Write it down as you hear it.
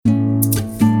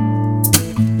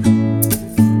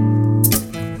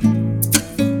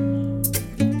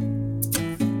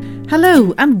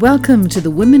Hello and welcome to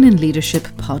the Women in Leadership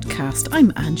podcast.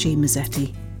 I'm Angie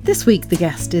Mazzetti. This week the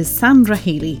guest is Sandra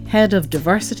Healy, Head of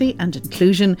Diversity and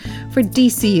Inclusion for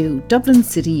DCU, Dublin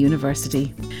City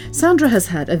University. Sandra has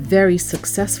had a very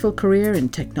successful career in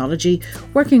technology,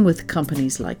 working with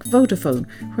companies like Vodafone,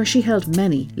 where she held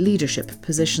many leadership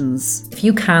positions. If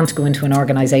you can't go into an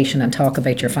organisation and talk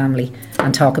about your family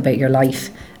and talk about your life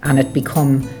and it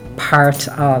become part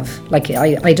of, like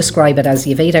I describe it as,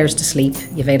 you've 8 hours to sleep,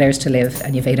 you've 8 hours to live,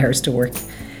 and you've 8 hours to work.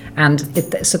 And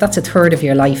so that's a third of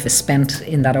your life is spent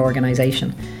in that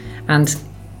organisation. And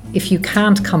if you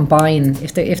can't combine,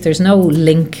 if there's no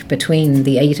link between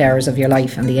the 8 hours of your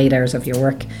life and the 8 hours of your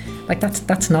work, like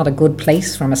that's not a good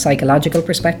place from a psychological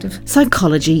perspective.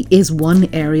 Psychology is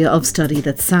one area of study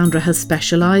that Sandra has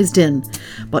specialised in,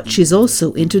 but she's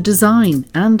also into design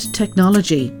and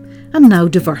technology, and now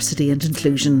diversity and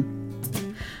inclusion.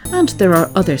 And there are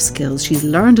other skills she's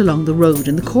learned along the road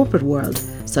in the corporate world,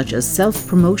 such as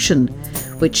self-promotion,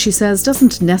 which she says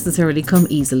doesn't necessarily come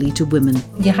easily to women.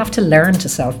 You have to learn to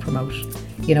self-promote.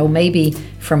 You know, maybe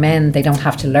for men they don't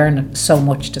have to learn so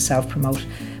much to self-promote.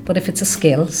 But if it's a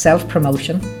skill,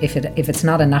 self-promotion, if it's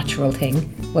not a natural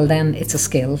thing, well then it's a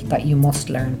skill that you must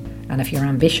learn. And if you're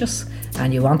ambitious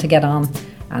and you want to get on,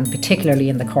 and particularly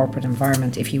in the corporate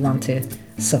environment, if you want to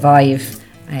survive,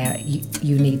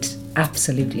 you need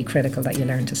absolutely critical that you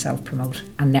learn to self-promote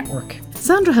and network.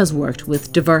 Sandra has worked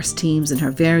with diverse teams in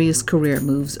her various career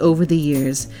moves over the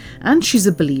years, and she's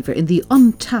a believer in the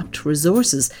untapped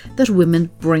resources that women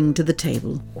bring to the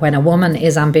table. When a woman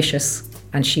is ambitious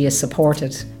and she is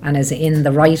supported and is in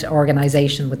the right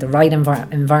organisation with the right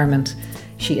environment,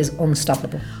 she is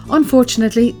unstoppable.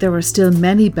 Unfortunately, there are still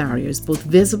many barriers, both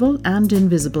visible and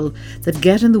invisible, that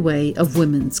get in the way of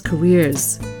women's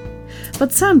careers.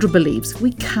 But Sandra believes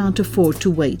we can't afford to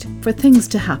wait for things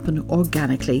to happen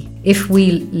organically. If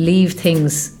we leave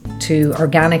things to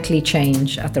organically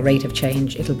change at the rate of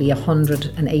change, it'll be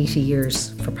 180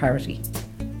 years for parity.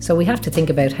 So we have to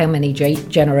think about how many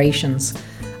generations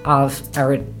of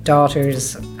our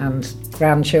daughters and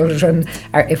grandchildren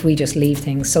are if we just leave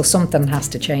things. So something has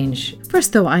to change.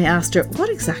 First though, I asked her, what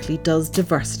exactly does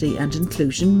diversity and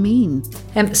inclusion mean?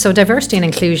 So diversity and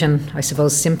inclusion, I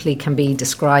suppose, simply can be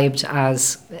described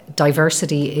as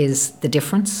diversity is the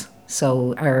difference.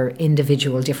 So our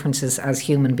individual differences as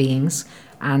human beings,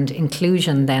 and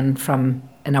inclusion then from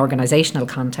an organisational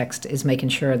context is making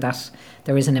sure that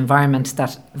there is an environment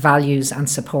that values and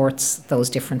supports those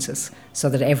differences, so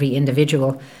that every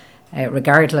individual,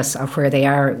 regardless of where they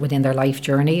are within their life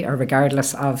journey or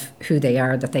regardless of who they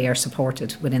are, that they are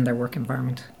supported within their work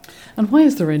environment. And why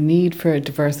is there a need for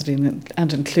diversity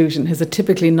and inclusion? Has it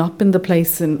typically not been the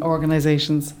place in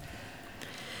organisations?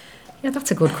 Yeah,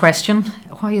 that's a good question.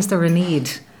 Why is there a need?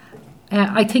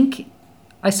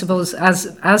 I suppose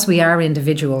as we are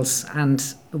individuals, and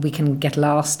we can get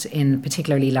lost in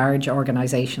particularly large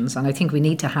organisations, and I think we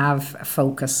need to have a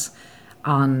focus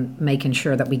on making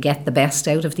sure that we get the best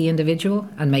out of the individual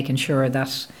and making sure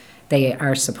that they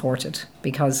are supported.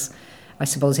 Because I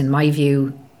suppose in my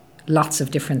view, lots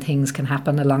of different things can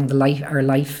happen along our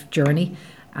life journey.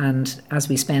 And as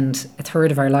we spend a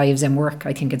third of our lives in work,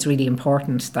 I think it's really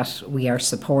important that we are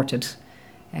supported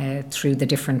through the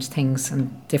different things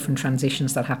and different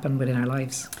transitions that happen within our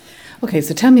lives. Okay,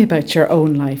 so tell me about your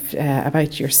own life,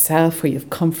 about yourself, where you've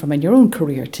come from and your own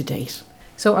career to date.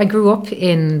 So I grew up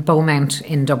in Beaumont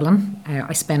in Dublin.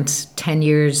 I spent 10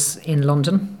 years in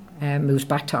London, moved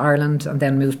back to Ireland and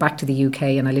then moved back to the UK,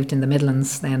 and I lived in the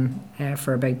Midlands then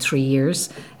for about 3 years,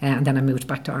 and then I moved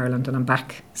back to Ireland and I'm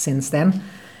back since then.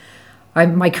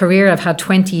 My career, I've had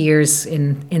 20 years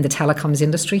in the telecoms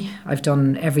industry. I've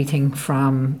done everything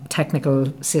from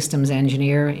technical systems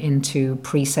engineer into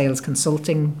pre-sales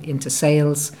consulting, into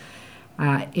sales,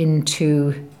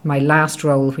 into my last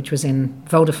role, which was in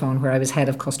Vodafone, where I was head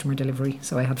of customer delivery.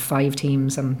 So I had 5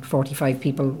 teams and 45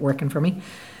 people working for me.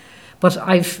 But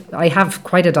I have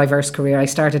quite a diverse career. I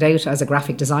started out as a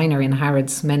graphic designer in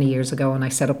Harrods many years ago, and I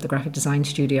set up the graphic design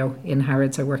studio in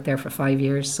Harrods. I worked there for 5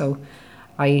 years. So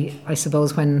I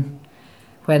suppose when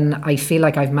I feel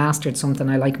like I've mastered something,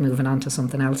 I like moving on to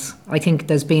something else. I think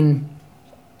there's been,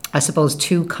 I suppose,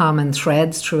 2 common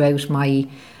threads throughout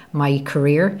my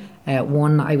career.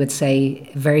 One, I would say,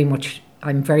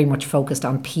 I'm very much focused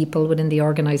on people within the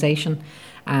organisation,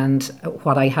 and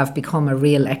what I have become a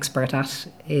real expert at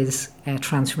is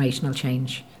transformational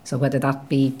change. So whether that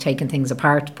be taking things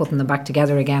apart, putting them back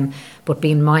together again, but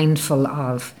being mindful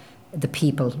of the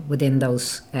people within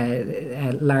those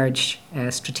large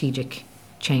strategic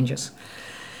changes.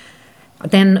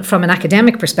 Then from an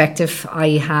academic perspective,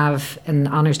 I have an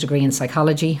honours degree in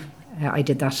psychology, I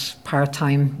did that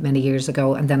part-time many years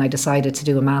ago, and then I decided to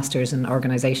do a master's in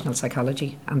organisational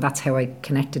psychology, and that's how I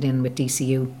connected in with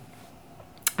DCU.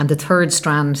 And the third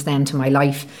strand then to my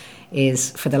life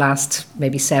is, for the last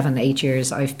maybe 7-8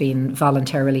 years, I've been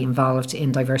voluntarily involved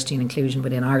in diversity and inclusion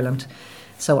within Ireland.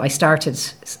 So I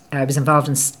was involved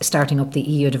in starting up the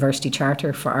EU Diversity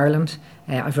Charter for Ireland.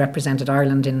 I've represented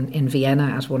Ireland in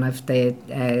Vienna at one of the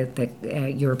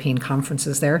European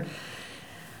conferences there.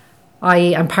 I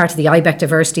am part of the IBEC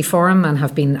Diversity Forum and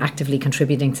have been actively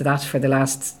contributing to that for the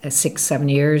last 6-7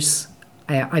 years.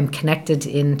 I'm connected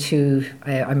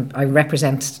I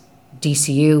represent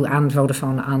DCU and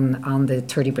Vodafone on the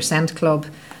 30% Club.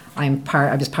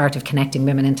 I was part of Connecting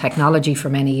Women in Technology for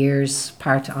many years,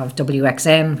 part of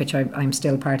WXN, which I'm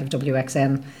still part of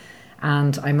WXN,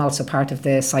 and I'm also part of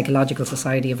the Psychological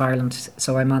Society of Ireland.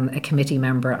 So I'm on a committee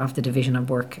member of the Division of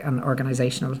Work and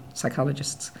Organisational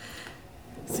Psychologists.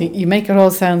 See, you make it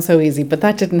all sound so easy, but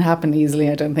that didn't happen easily,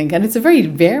 I don't think. And it's a very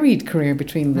varied career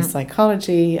between the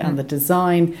psychology and the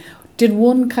design. Did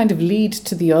one kind of lead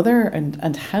to the other,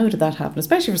 and how did that happen,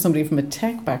 especially for somebody from a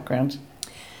tech background?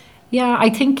 Yeah, I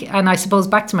think, and I suppose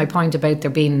back to my point about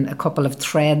there being a couple of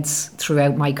threads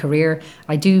throughout my career,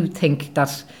 I do think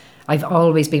that I've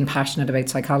always been passionate about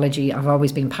psychology. I've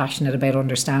always been passionate about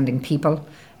understanding people.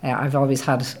 I've always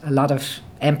had a lot of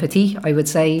empathy, I would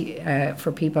say,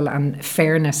 for people, and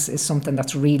fairness is something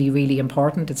that's really, really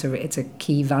important. It's a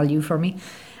key value for me.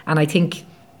 And I think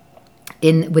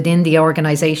within the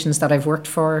organisations that I've worked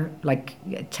for, like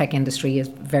tech industry is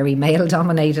very male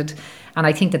dominated, and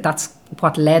I think that's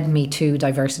what led me to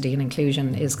diversity and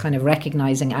inclusion, is kind of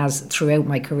recognising as throughout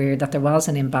my career that there was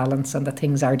an imbalance and that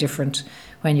things are different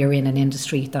when you're in an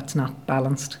industry that's not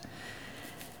balanced.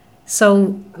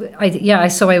 So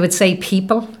I would say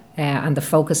people and the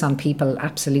focus on people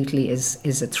absolutely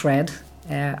is a thread,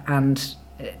 and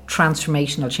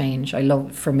transformational change. I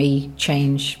love, for me,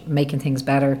 change, making things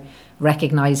better,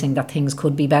 recognising that things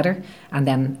could be better, and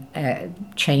then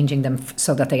changing them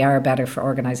so that they are better for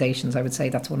organisations. I would say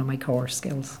that's one of my core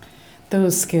skills.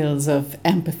 Those skills of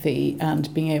empathy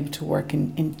and being able to work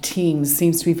in teams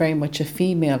seems to be very much a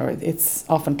female, or it's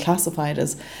often classified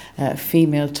as a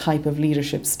female type of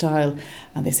leadership style.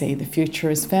 And they say the future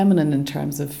is feminine in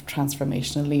terms of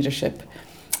transformational leadership.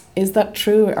 Is that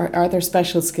true? Are there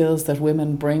special skills that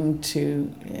women bring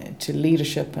to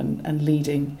leadership and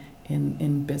leading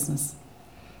in business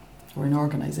or in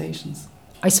organisations?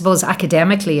 I suppose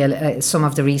academically, some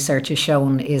of the research has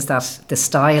shown is that the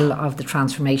style of the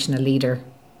transformational leader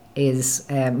is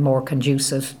more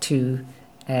conducive to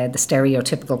the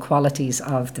stereotypical qualities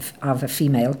of a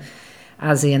female,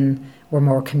 as in we're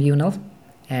more communal,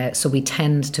 so we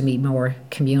tend to be more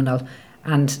communal,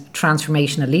 and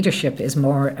transformational leadership is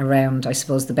more around, I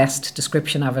suppose the best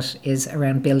description of it is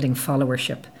around building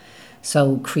followership,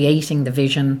 so creating the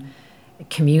vision,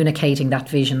 communicating that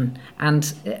vision,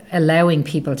 and allowing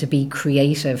people to be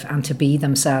creative and to be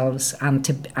themselves, and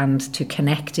to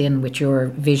connect in with your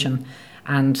vision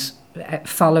and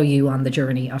follow you on the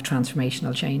journey of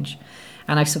transformational change.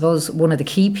 And I suppose one of the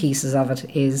key pieces of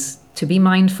it is to be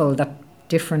mindful that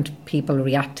different people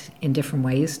react in different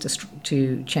ways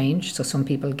to change. So some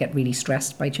people get really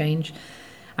stressed by change,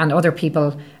 and other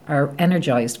people are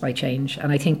energized by change.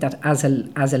 And I think that as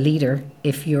a leader,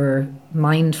 if you're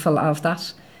mindful of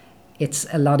that, it's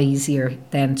a lot easier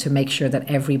then to make sure that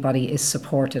everybody is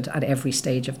supported at every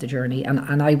stage of the journey.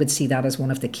 And I would see that as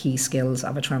one of the key skills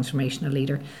of a transformational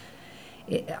leader.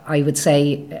 I would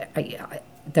say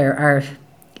there are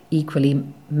equally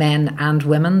men and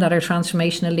women that are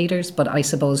transformational leaders, but I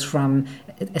suppose from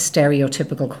a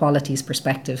stereotypical qualities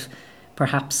perspective,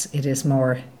 perhaps it is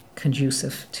more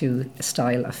conducive to a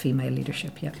style of female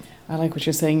leadership. Yeah, I like what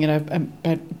you're saying,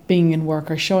 about being in work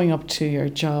or showing up to your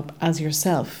job as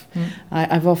yourself.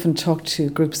 I've often talked to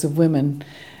groups of women,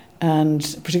 and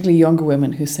particularly younger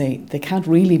women, who say they can't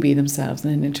really be themselves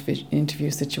in an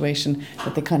interview situation,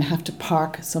 that they kind of have to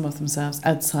park some of themselves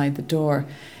outside the door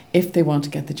if they want to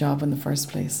get the job in the first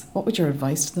place. What would your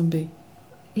advice to them be?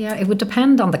 Yeah, it would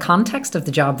depend on the context of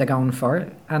the job they're going for,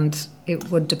 and it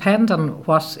would depend on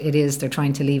what it is they're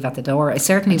trying to leave at the door. It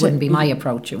certainly wouldn't be my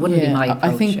approach. It wouldn't be my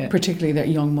approach. I think particularly they're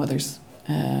young mothers.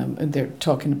 And they're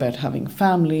talking about having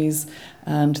families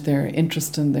and their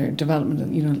interest in their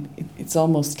development. It's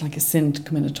almost like a sin to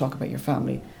come in and talk about your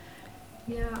family.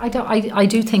 Yeah, I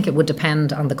do think it would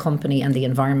depend on the company and the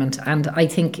environment. And I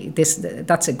think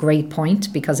that's a great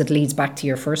point, because it leads back to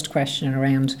your first question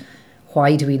around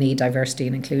why do we need diversity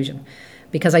and inclusion?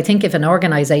 Because I think if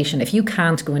you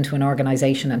can't go into an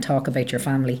organisation and talk about your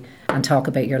family and talk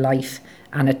about your life,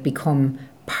 and it become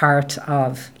part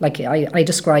of, like I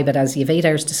describe it as, you've 8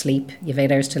 hours to sleep, you've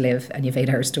 8 hours to live, and you've 8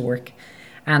 hours to work.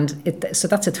 And so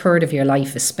that's a third of your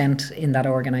life is spent in that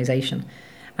organisation.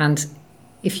 And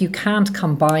if you can't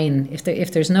combine, if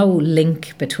there's no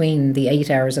link between the 8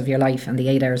 hours of your life and the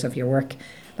 8 hours of your work,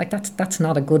 like that's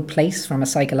not a good place from a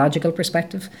psychological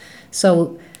perspective.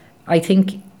 So I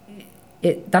think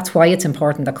that's why it's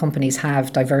important that companies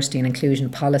have diversity and inclusion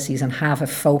policies and have a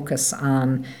focus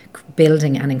on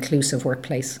building an inclusive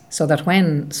workplace, so that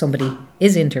when somebody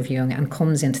is interviewing and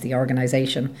comes into the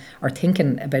organisation or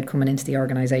thinking about coming into the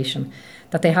organisation,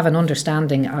 that they have an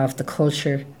understanding of the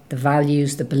culture, the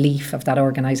values, the belief of that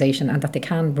organisation, and that they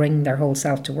can bring their whole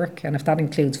self to work. And if that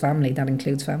includes family, that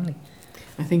includes family.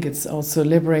 I think it's also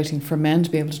liberating for men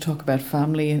to be able to talk about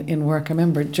family in work. I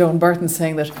remember Joan Burton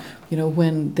saying that,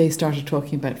 when they started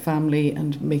talking about family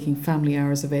and making family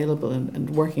hours available and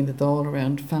working the all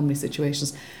around family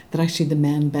situations, that actually the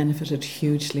men benefited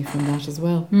hugely from that as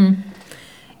well.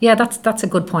 Yeah, that's a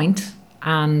good point.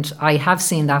 And I have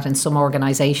seen that in some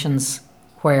organisations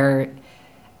where,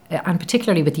 and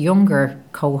particularly with younger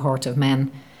cohort of men,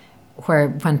 where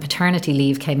when paternity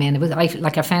leave came in, I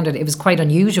found it was quite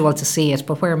unusual to see it,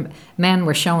 but where men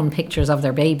were shown pictures of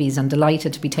their babies and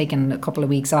delighted to be taking a couple of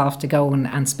weeks off to go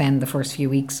and spend the first few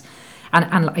weeks.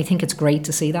 And I think it's great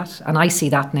to see that. And I see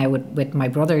that now with my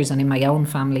brothers and in my own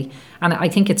family. And I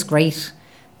think it's great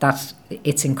that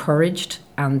it's encouraged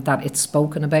and that it's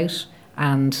spoken about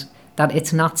and that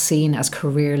it's not seen as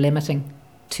career limiting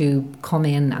to come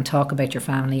in and talk about your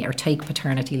family or take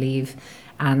paternity leave.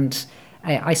 And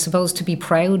I suppose to be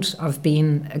proud of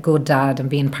being a good dad and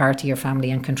being part of your family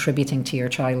and contributing to your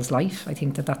child's life. I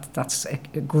think that's a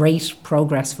great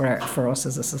progress for us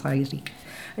as a society.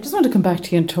 I just want to come back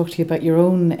to you and talk to you about your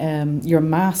own, your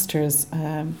masters.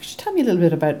 Could you tell me a little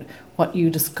bit about what you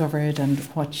discovered and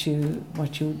what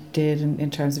you did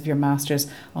in terms of your masters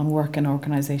on work and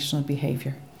organisational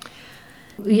behaviour?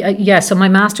 Yeah, so my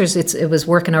masters, it was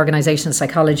work and organisational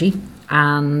psychology,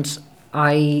 and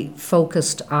I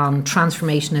focused on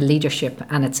transformational leadership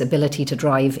and its ability to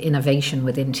drive innovation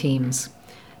within teams.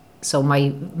 So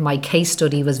my case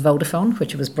study was Vodafone,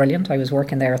 which was brilliant. I was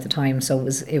working there at the time, so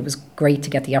it was great to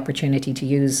get the opportunity to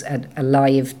use a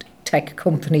live tech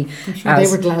company. I'm sure they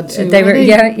were glad to.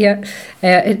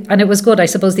 And it was good. I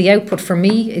suppose the output for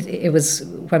me, it was,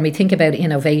 when we think about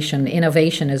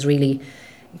innovation is really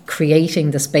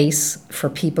creating the space for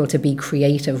people to be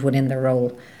creative within their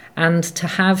role, and to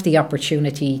have the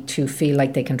opportunity to feel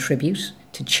like they contribute,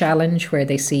 to challenge where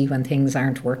they see when things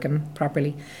aren't working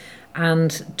properly,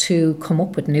 and to come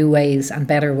up with new ways and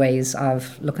better ways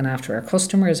of looking after our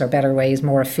customers, or better ways,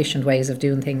 more efficient ways of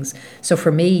doing things. So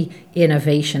for me,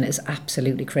 innovation is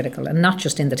absolutely critical, and not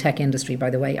just in the tech industry, by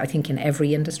the way. I think in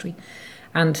every industry.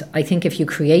 And I think if you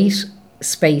create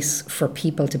space for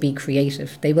people to be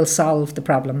creative, they will solve the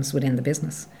problems within the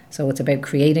business. So it's about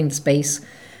creating the space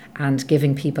and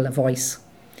giving people a voice.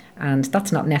 And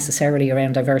that's not necessarily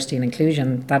around diversity and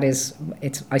inclusion.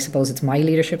 I suppose it's my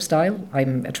leadership style.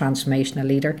 I'm a transformational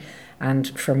leader. And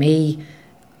for me,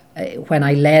 when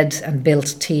I led and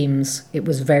built teams, it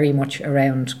was very much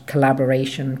around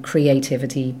collaboration,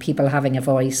 creativity, people having a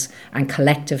voice, and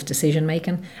collective decision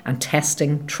making, and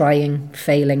testing, trying,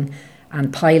 failing,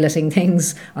 and piloting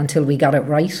things until we got it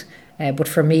right. But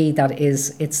for me,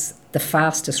 it's the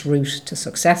fastest route to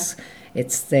success.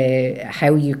 It's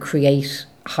how you create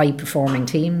high-performing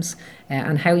teams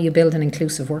and how you build an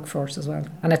inclusive workforce as well.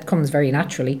 And it comes very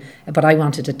naturally, but I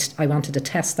wanted to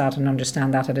test that and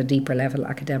understand that at a deeper level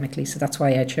academically. So that's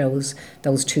why I chose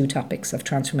those two topics of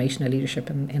transformational leadership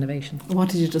and innovation. What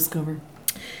did you discover?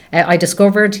 I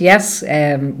discovered, yes,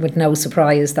 with no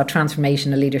surprise, that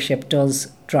transformational leadership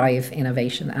does drive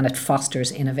innovation, and it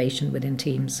fosters innovation within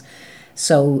teams.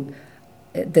 So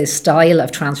the style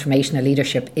of transformational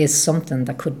leadership is something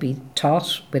that could be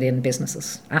taught within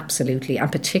businesses, absolutely,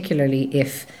 and particularly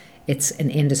if it's an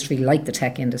industry like the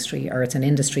tech industry, or it's an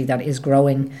industry that is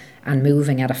growing and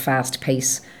moving at a fast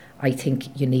pace. I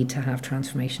think you need to have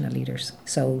transformational leaders.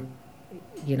 So,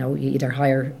 you either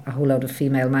hire a whole load of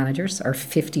female managers, or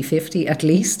 50-50 at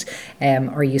least,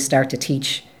 or you start to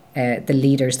teach the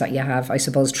leaders that you have, I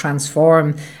suppose,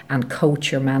 transform and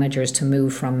coach your managers to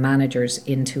move from managers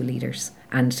into leaders,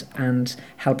 and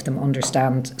help them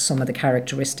understand some of the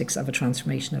characteristics of a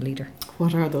transformational leader.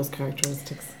 What are those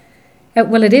characteristics?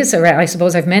 Well, it is around, I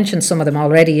suppose I've mentioned some of them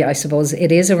already. I suppose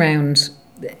it is around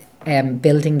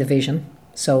building the vision.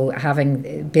 So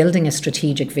building a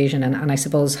strategic vision, and I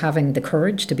suppose having the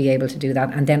courage to be able to do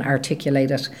that, and then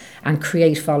articulate it and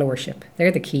create followership.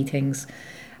 They're the key things.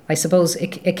 I suppose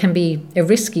it can be a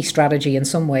risky strategy in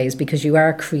some ways, because you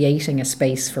are creating a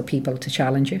space for people to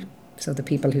challenge you. So the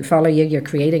people who follow you, you're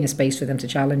creating a space for them to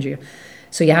challenge you.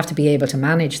 So you have to be able to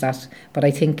manage that. But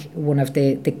I think one of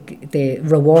the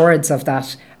rewards of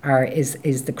that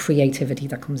is the creativity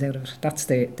that comes out of it. That's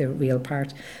the real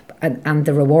part. And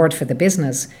the reward for the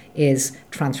business is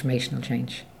transformational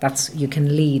change. You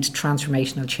can lead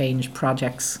transformational change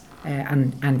projects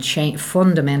and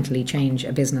fundamentally change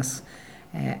a business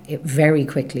very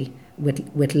quickly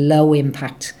with low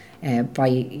impact by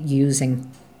using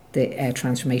the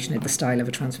transformation, the style of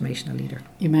a transformational leader.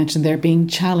 You mentioned they're being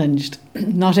challenged.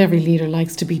 Not every leader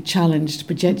likes to be challenged,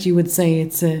 but yet you would say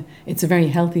it's a very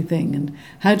healthy thing. And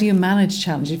how do you manage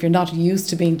challenge if you're not used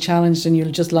to being challenged, and if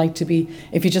you just like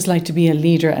to be a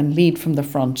leader and lead from the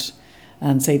front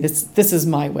and say this is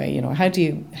my way? How do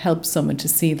you help someone to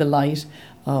see the light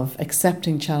of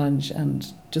accepting challenge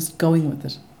and just going with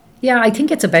it? Yeah, I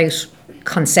think it's about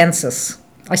consensus.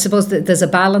 I suppose that there's a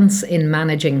balance in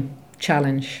managing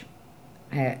challenge.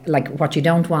 Like, what you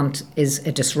don't want is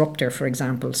a disruptor, for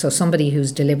example. So somebody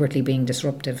who's deliberately being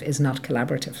disruptive is not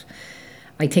collaborative.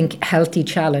 I think healthy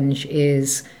challenge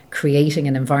is creating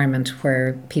an environment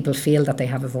where people feel that they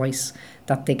have a voice,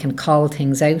 that they can call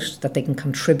things out, that they can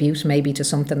contribute maybe to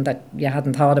something that you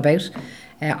hadn't thought about.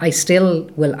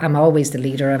 I'm always the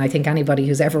leader, and I think anybody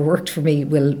who's ever worked for me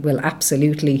will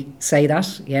absolutely say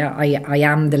that. Yeah, I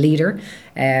am the leader,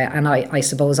 and I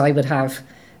suppose I would have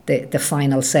the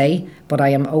final say, but I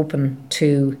am open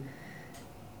to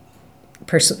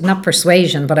not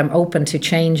persuasion, but I'm open to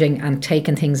changing and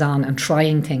taking things on and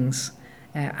trying things.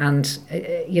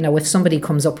 If somebody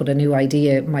comes up with a new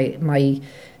idea, my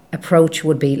approach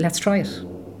would be, let's try it.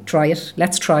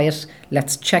 Let's try it.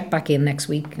 Let's check back in next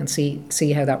week and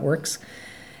see how that works.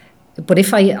 But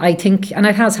if I think, and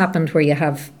it has happened where you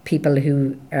have people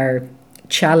who are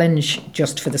challenge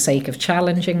just for the sake of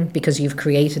challenging because you've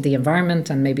created the environment,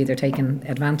 and maybe they're taking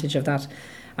advantage of that.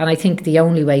 And I think the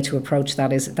only way to approach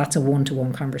that is that's a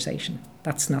one-to-one conversation.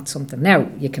 That's not something. Now,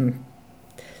 you can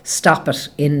stop it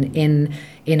in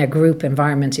a group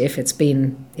environment if it's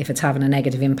having a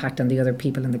negative impact on the other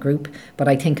people in the group. But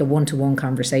I think a one-to-one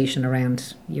conversation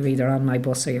around you're either on my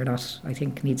bus or you're not, I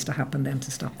think needs to happen then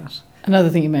to stop that. Another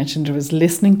thing you mentioned was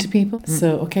listening to people.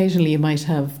 So occasionally you might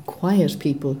have quiet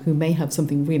people who may have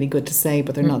something really good to say,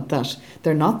 but they're not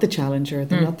the challenger.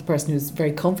 They're not the person who's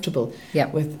very comfortable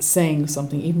with saying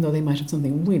something, even though they might have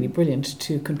something really brilliant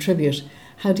to contribute.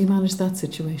 How do you manage that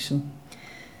situation?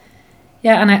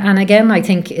 Yeah, and again, I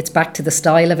think it's back to the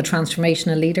style of a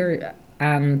transformational leader,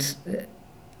 and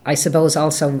I suppose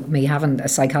also me having a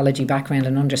psychology background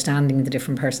and understanding the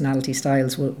different personality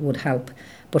styles would help.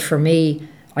 But for me,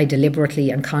 I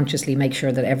deliberately and consciously make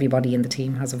sure that everybody in the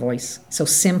team has a voice. So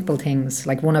simple things,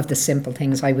 like one of the simple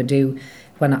things I would do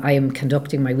when I am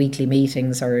conducting my weekly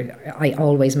meetings, or I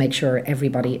always make sure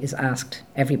everybody is asked,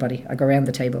 everybody, I go around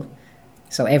the table.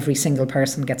 So every single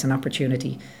person gets an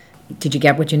opportunity. Did you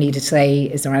get what you need to say?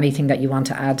 Is there anything that you want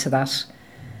to add to that?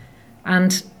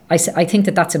 And I think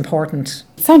that's important.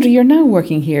 Sandra, you're now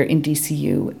working here in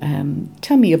DCU.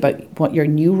 Tell me about what your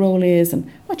new role is and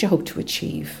what you hope to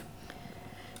achieve.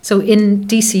 So in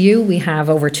DCU, we have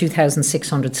over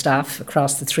 2,600 staff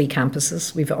across the 3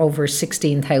 campuses. We've over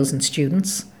 16,000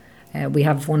 students. We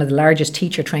have one of the largest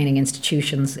teacher training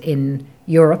institutions in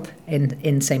Europe,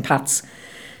 in St. Pat's.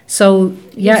 So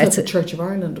it's the Church of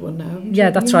Ireland one now. Yeah,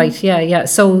 that's right. Yeah.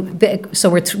 So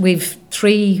we've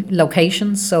 3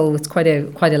 locations. So it's quite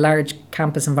a large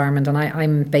campus environment, and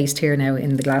I'm based here now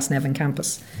in the Glasnevin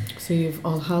campus. So you have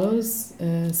All Hallows,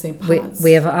 St. Pat's.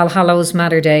 We have All Hallows,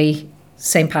 Mater Dei,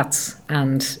 St. Pat's,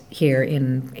 and here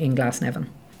in Glasnevin.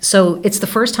 So it's the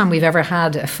first time we've ever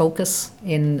had a focus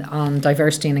on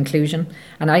diversity and inclusion,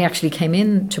 and I actually came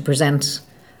in to present.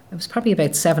 It was probably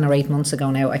about 7 or 8 months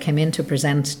ago now. I came in to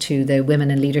present to the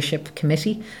Women in Leadership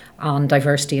Committee on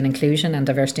diversity and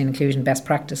inclusion best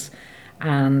practice.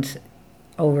 And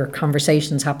our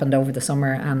conversations happened over the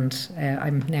summer, and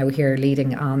I'm now here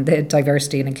leading on the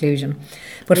diversity and inclusion.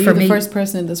 But Are you the first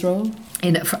person in this role?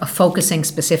 Focusing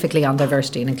specifically on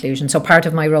diversity and inclusion. So part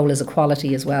of my role is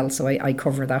equality as well, so I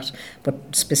cover that. But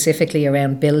specifically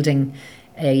around building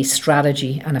a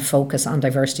strategy and a focus on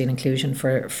diversity and inclusion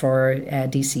for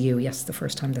DCU. Yes, the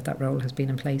first time that role has been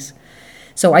in place.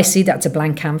 So I see that's a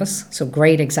blank canvas. So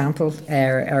great example,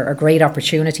 or a great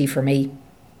opportunity for me.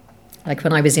 Like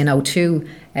when I was in O2,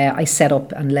 I set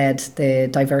up and led the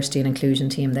diversity and inclusion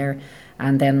team there.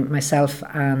 And then myself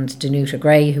and Danuta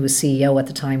Gray, who was CEO at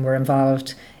the time, were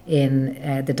involved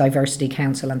in the Diversity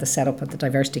Council and the setup of the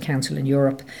Diversity Council in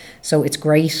Europe. So it's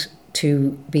great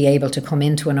to be able to come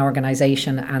into an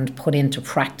organisation and put into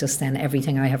practice then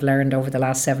everything I have learned over the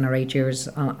last 7 or 8 years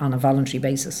on a voluntary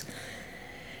basis.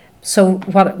 So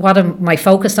what am I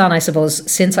focused on, I suppose,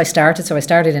 since I started? So I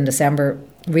started in December.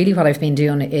 Really what I've been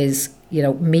doing is,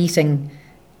 meeting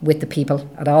with the people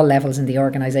at all levels in the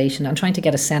organisation and trying to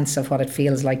get a sense of what it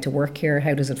feels like to work here.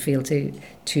 How does it feel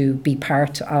to be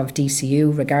part of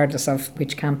DCU, regardless of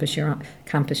which campus you're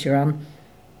on?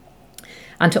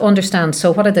 And to understand,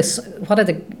 so what are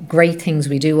the great things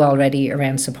we do already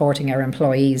around supporting our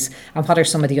employees, and what are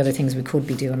some of the other things we could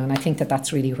be doing? And I think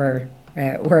that's really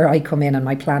where I come in and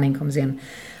my planning comes in.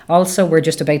 Also,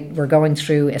 we're going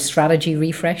through a strategy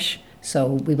refresh.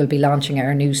 So we will be launching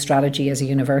our new strategy as a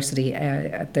university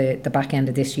at the back end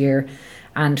of this year.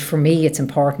 And for me, it's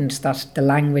important that the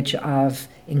language of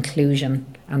inclusion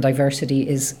and diversity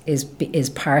is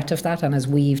part of that and is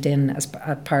weaved in as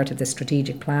part of the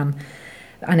strategic plan.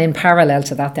 And in parallel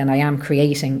to that, then, I am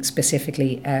creating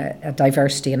specifically a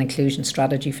diversity and inclusion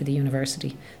strategy for the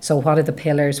university. So what are the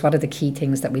pillars? What are the key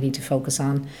things that we need to focus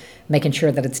on? Making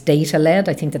sure that it's data-led.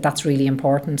 I think that's really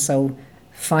important. So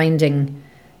finding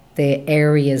the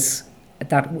areas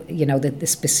that, the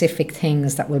specific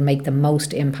things that will make the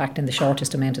most impact in the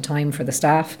shortest amount of time for the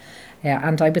staff.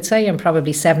 And I would say I'm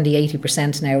probably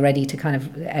 70-80% now ready to kind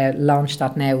of launch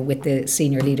that now with the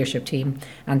senior leadership team,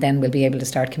 and then we'll be able to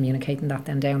start communicating that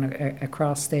then down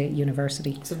across the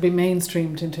university. So it'll be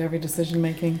mainstreamed into every decision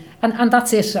making. And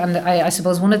that's it. And I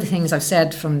suppose one of the things I've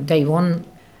said from day one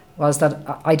was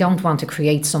that I don't want to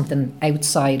create something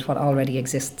outside what already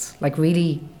exists. Like,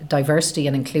 really, diversity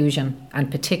and inclusion, and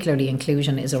particularly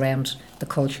inclusion, is around the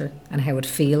culture and how it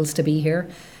feels to be here.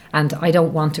 And I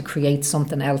don't want to create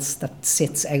something else that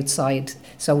sits outside.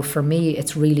 So for me,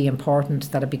 it's really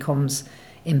important that it becomes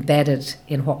embedded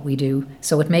in what we do.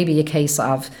 So it may be a case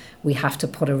of we have to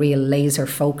put a real laser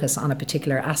focus on a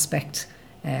particular aspect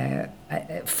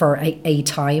for a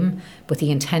time, but the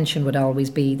intention would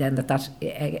always be then that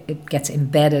it gets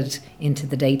embedded into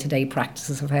the day-to-day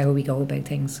practices of how we go about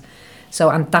things. So,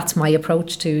 and that's my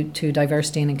approach to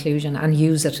diversity and inclusion, and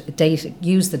use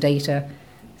the data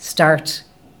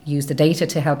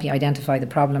to help you identify the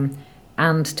problem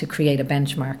and to create a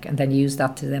benchmark, and then use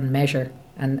that to then measure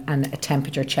and a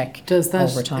temperature check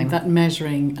over time. That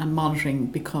measuring and monitoring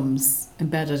becomes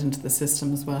embedded into the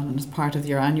system as well, and as part of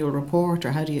your annual report,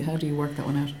 or how do you work that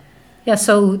one out? Yeah,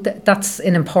 so that's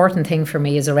an important thing for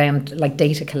me, is around like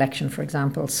data collection, for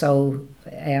example. So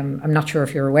I'm not sure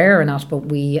if you're aware or not, but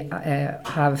we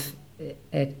have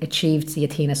achieved the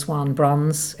Athena Swan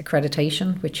Bronze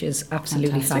accreditation, which is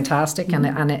absolutely fantastic.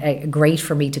 Mm-hmm. and great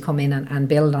for me to come in and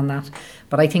build on that.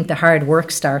 But I think the hard work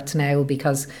starts now,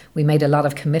 because we made a lot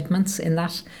of commitments in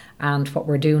that, and what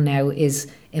we're doing now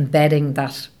is embedding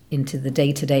that into the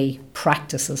day-to-day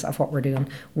practices of what we're doing.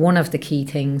 One of the key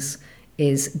things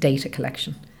is data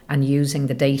collection, and using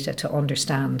the data to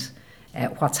understand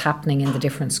what's happening in the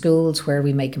different schools, where are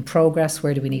we making progress,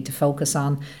 where do we need to focus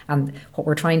on. And what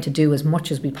we're trying to do as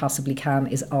much as we possibly can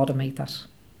is automate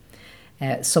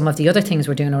that. Some of the other things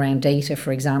we're doing around data,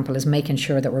 for example, is making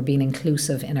sure that we're being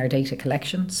inclusive in our data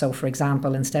collection. So, for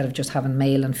example, instead of just having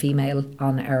male and female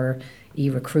on our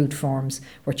e-recruit forms,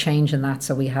 we're changing that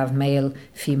so we have male,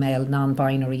 female,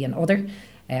 non-binary and other.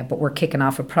 But we're kicking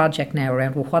off a project now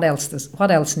around, well,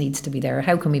 what else needs to be there?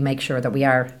 How can we make sure that we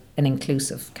are an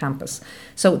inclusive campus?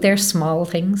 So they're small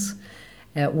things.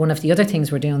 One of the other things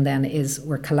we're doing then is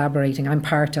we're collaborating. I'm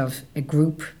part of a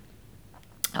group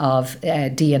of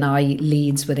D&I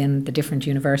leads within the different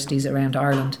universities around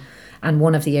Ireland. And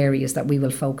one of the areas that we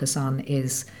will focus on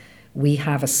is we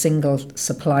have a single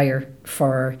supplier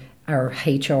for our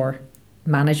HR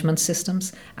management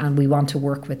systems, and we want to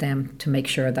work with them to make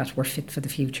sure that we're fit for the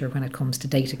future when it comes to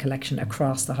data collection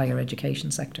across the higher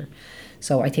education sector.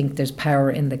 So I think there's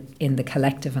power in the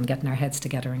collective and getting our heads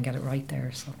together and get it right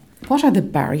there. So, what are the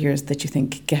barriers that you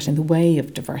think get in the way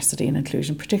of diversity and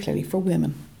inclusion, particularly for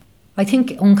women? I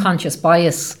think unconscious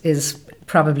bias is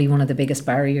probably one of the biggest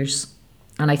barriers.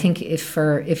 And I think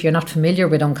if you're not familiar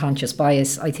with unconscious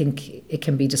bias, I think it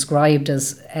can be described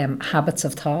as habits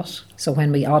of thought. So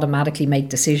when we automatically make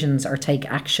decisions or take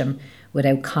action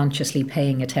without consciously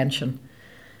paying attention.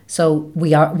 So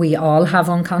we all have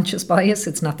unconscious bias.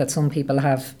 It's not that some people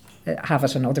have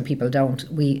it and other people don't.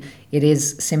 It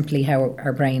is simply how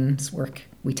our brains work.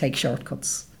 We take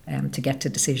shortcuts to get to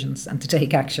decisions and to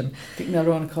take action. I think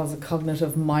another one calls it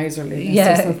cognitive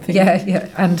miserliness. Yeah.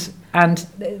 And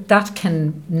that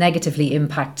can negatively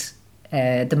impact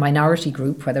the minority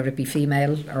group, whether it be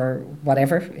female or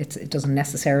whatever. It doesn't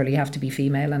necessarily have to be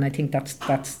female, and I think that's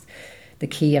the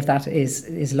key of that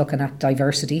is looking at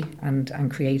diversity and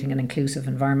creating an inclusive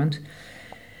environment.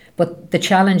 But the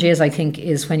challenge is, I think,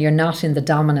 is when you're not in the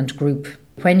dominant group.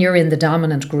 When you're in the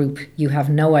dominant group, you have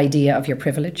no idea of your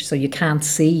privilege. So you can't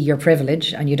see your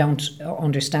privilege and you don't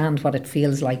understand what it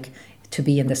feels like to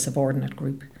be in the subordinate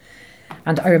group.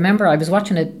 And I remember I was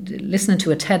listening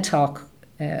to a TED Talk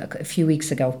a few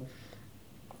weeks ago,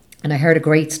 and I heard a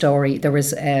great story. There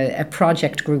was a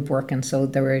project group working, so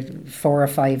there were 4 or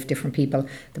 5 different people.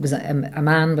 There was a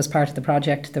man was part of the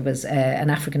project. There was an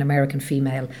African American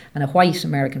female and a white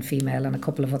American female and a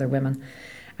couple of other women.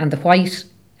 And the white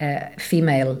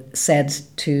female said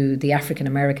to the African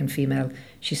American female,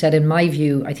 she said, in my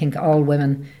view, I think all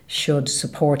women should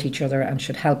support each other and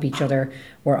should help each other.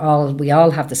 We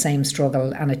all have the same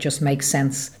struggle, and it just makes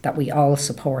sense that we all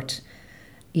support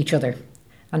each other.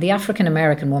 And the African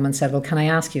American woman said, well, can I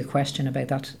ask you a question about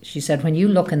that? She said, when you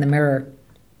look in the mirror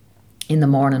in the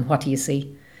morning, what do you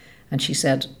see? And she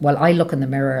said, well, I look in the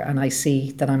mirror and I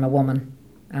see that I'm a woman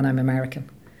and I'm American.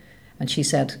 And she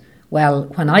said, well,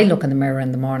 when I look in the mirror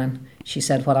in the morning, she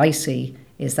said, what I see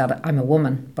is that I'm a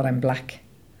woman, but I'm black.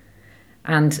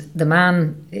 And the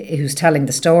man who's telling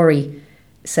the story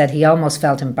said he almost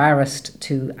felt embarrassed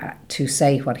to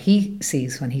say what he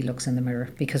sees when he looks in the mirror,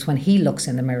 because when he looks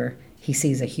in the mirror, he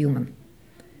sees a human.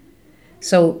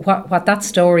 So what that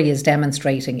story is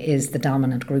demonstrating is the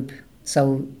dominant group.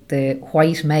 So the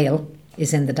white male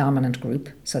is in the dominant group,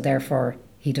 so therefore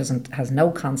he has no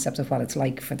concept of what it's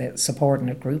like for the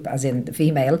subordinate group, as in the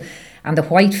female, and the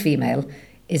white female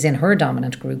is in her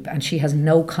dominant group, and she has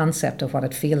no concept of what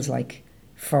it feels like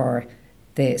for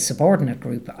the subordinate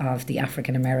group of the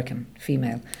African American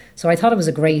female. So I thought it was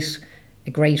a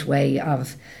great way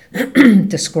of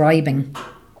describing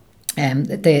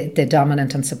the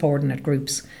dominant and subordinate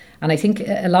groups. And I think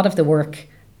a lot of the work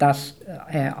that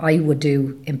I would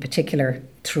do in particular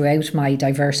throughout my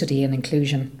diversity and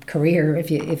inclusion career,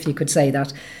 if you could say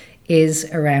that, is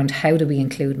around how do we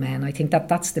include men. I think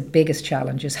that's the biggest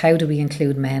challenge, is how do we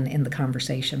include men in the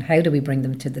conversation? How do we bring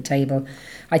them to the table?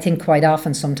 I think quite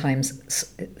often sometimes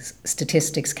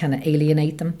statistics can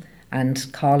alienate them,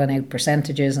 and calling out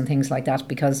percentages and things like that,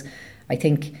 because I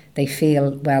think they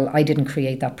feel, well, I didn't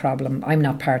create that problem. I'm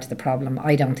not part of the problem.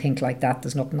 I don't think like that.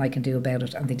 There's nothing I can do about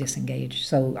it, and they disengage.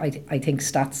 So I think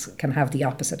stats can have the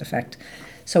opposite effect.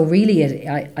 So really,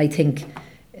 I think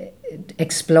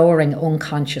exploring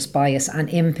unconscious bias, and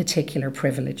in particular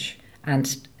privilege,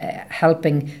 and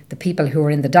helping the people who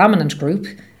are in the dominant group,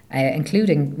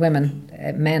 including women,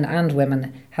 men and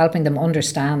women, helping them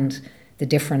understand the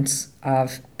difference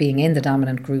of being in the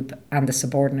dominant group and the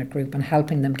subordinate group, and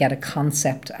helping them get a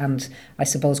concept and, I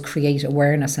suppose, create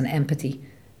awareness and empathy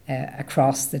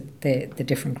across the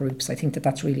different groups. I think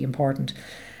that's really important.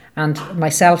 And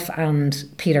myself and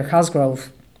Peter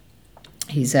Cosgrove,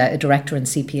 he's a director in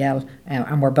CPL,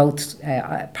 and we're both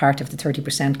part of the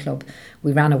 30% Club.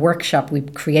 We ran a workshop, we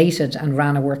created and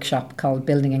ran a workshop called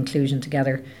Building Inclusion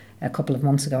Together a couple of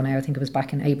months ago now. I think it was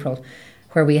back in April,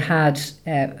 where we had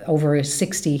over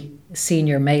 60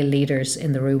 senior male leaders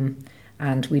in the room,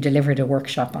 and we delivered a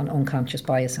workshop on unconscious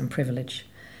bias and privilege.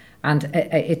 And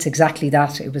it's exactly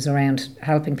that. It was around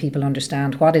helping people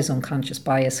understand what is unconscious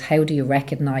bias, how do you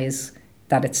recognise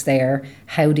that it's there,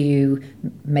 how do you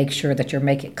make sure that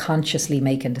you're consciously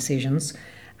making decisions,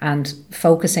 and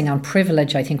focusing on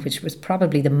privilege, I think, which was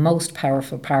probably the most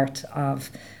powerful part of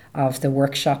the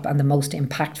workshop and the most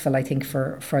impactful, I think,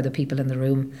 for the people in the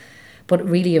room. But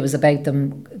really it was about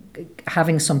them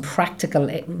having some practical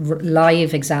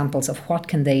live examples of what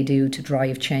can they do to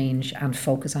drive change and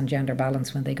focus on gender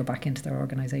balance when they go back into their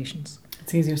organisations.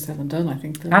 It's easier said than done, I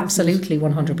think. Though, absolutely,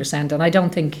 100%. And I don't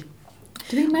think...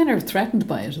 Do you think men are threatened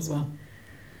by it as well?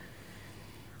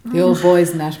 The old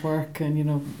boys network, and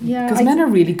because men are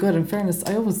really good. In fairness,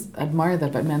 I always admire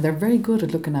that about men. They're very good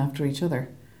at looking after each other.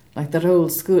 Like that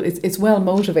old school, it's well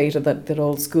motivated, that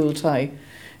old school tie.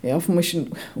 Yeah, often we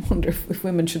should wonder if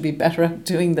women should be better at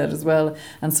doing that as well,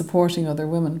 and supporting other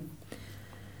women.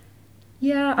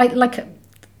 Yeah, I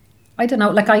don't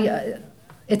know.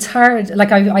 It's hard.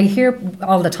 I hear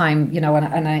all the time,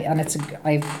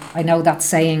 I know that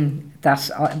saying that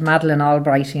Madeleine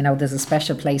Albright, there's a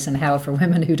special place in hell for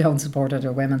women who don't support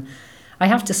other women. I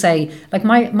have to say,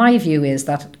 my view is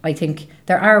that I think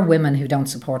there are women who don't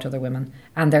support other women,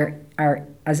 and there are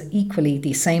as equally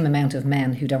the same amount of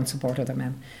men who don't support other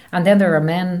men. And then there are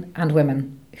men and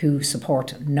women who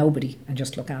support nobody and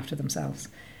just look after themselves.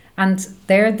 And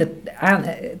they're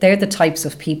the types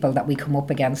of people that we come up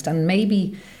against. And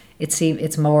maybe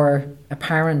it's more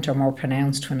apparent or more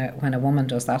pronounced when a woman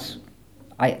does that.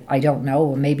 I don't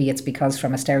know. Maybe it's because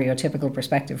from a stereotypical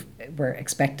perspective, we're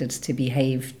expected to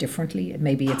behave differently.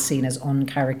 Maybe it's seen as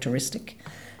uncharacteristic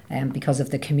because of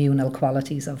the communal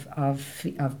qualities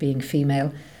of being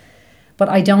female. But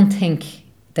I don't think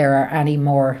there are any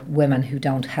more women who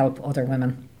don't help other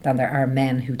women than there are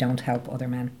men who don't help other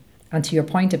men. And to your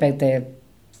point about the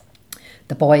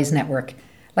boys network,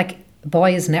 like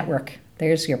boys network,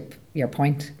 there's your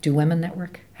point. Do women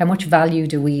network? How much value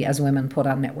do we as women put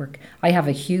on network? I have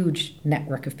a huge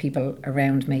network of people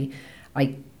around me.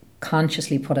 I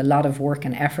consciously put a lot of work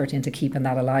and effort into keeping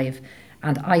that alive.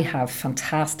 And I have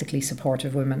fantastically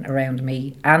supportive women around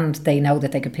me, and they know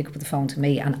that they could pick up the phone to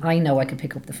me, and I know I could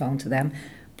pick up the phone to them.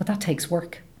 But that takes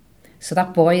work. So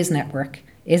that boys network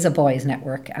is a boys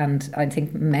network, and I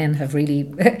think men have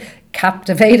really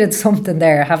captivated something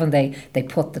there, haven't they? They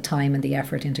put the time and the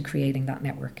effort into creating that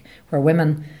network. Where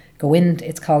women go in,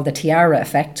 it's called the tiara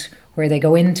effect, where they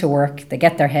go into work, they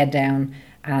get their head down,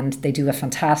 and they do a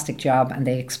fantastic job, and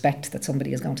they expect that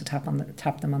somebody is going to tap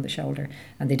them on the shoulder,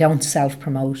 and they don't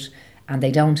self-promote, and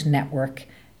they don't network,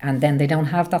 and then they don't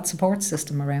have that support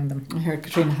system around them. I heard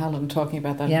Katrina Hallam talking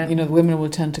about that. Yeah. You know, the women will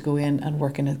tend to go in and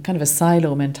work in a kind of a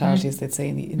silo mentality, as they'd say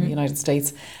in the United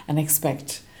States, and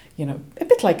expect, you know, a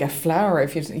bit like a flower.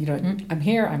 If you know, I'm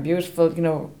here, I'm beautiful, you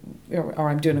know, or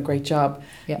I'm doing a great job,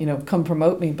 you know, come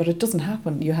promote me. But it doesn't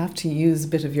happen. You have to use a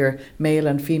bit of your male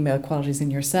and female qualities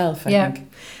in yourself, I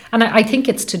think. And I think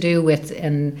it's to do with,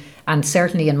 and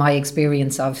certainly in my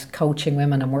experience of coaching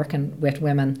women and working with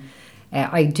women,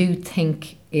 I do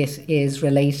think it is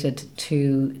related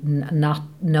to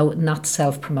not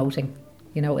self-promoting.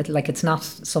 You know, it's not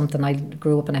something. I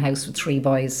grew up in a house with 3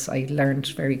 boys. I learned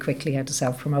very quickly how to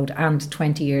self-promote, and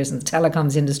 20 years in the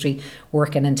telecoms industry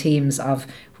working in teams of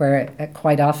where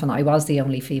quite often I was the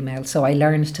only female. So I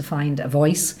learned to find a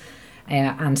voice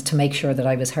and to make sure that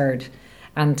I was heard.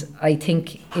 And I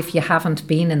think if you haven't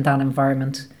been in that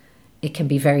environment, it can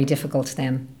be very difficult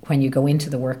then when you go into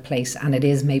the workplace and it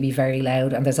is maybe very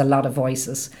loud and there's a lot of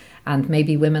voices, and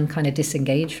maybe women kind of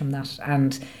disengage from that.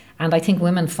 And I think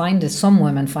some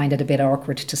women find it a bit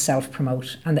awkward to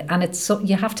self-promote. And it's so,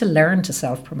 you have to learn to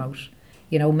self-promote.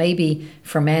 You know, maybe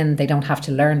for men, they don't have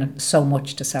to learn so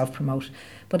much to self-promote.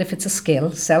 But if it's a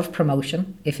skill,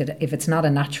 self-promotion, if it's not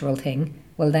a natural thing,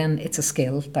 well, then it's a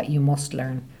skill that you must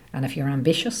learn. And if you're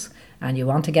ambitious and you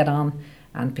want to get on,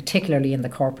 and particularly in the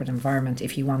corporate environment,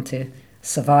 if you want to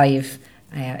survive,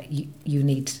 you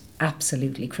need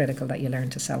absolutely critical that you learn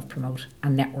to self-promote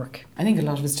and network. I think a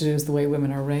lot of it's to do with the way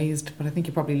women are raised, but I think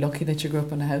you're probably lucky that you grew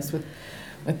up in a house with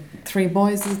 3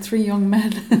 boys, 3 young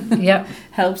men. Yeah.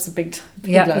 Helps a big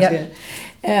lot.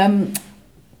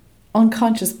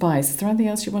 Unconscious bias. Is there anything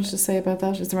else you wanted to say about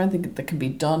that? Is there anything that can be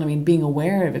done? I mean, being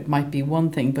aware of it might be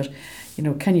one thing, but, you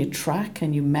know, can you track,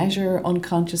 can you measure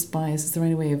unconscious bias? Is there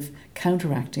any way of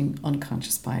counteracting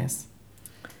unconscious bias?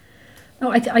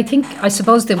 No, I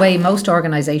suppose the way most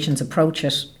organisations approach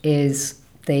it is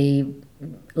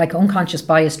like unconscious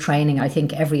bias training. I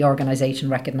think every organisation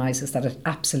recognises that it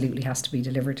absolutely has to be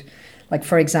delivered. Like,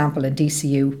 for example, in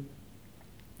DCU,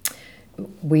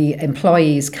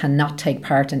 employees cannot take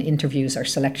part in interviews or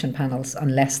selection panels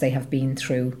unless they have been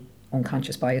through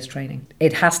unconscious bias training.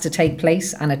 It has to take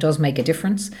place, and it does make a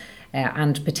difference.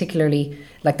 And particularly,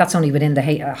 like, that's only within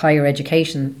the higher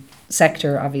education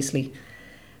sector, obviously.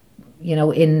 You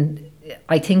know,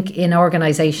 I think in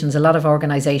organisations, a lot of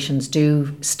organisations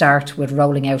do start with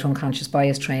rolling out unconscious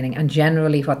bias training, and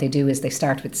generally what they do is they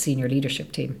start with the senior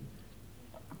leadership team.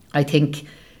 I think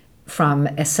from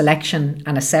a selection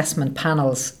and assessment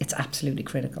panels, it's absolutely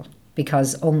critical,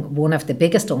 because one of the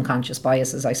biggest unconscious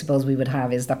biases I suppose we would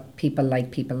have is that people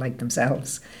like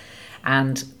themselves.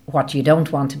 And what you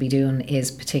don't want to be doing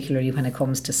is, particularly when it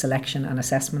comes to selection and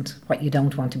assessment, what you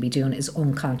don't want to be doing is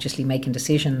unconsciously making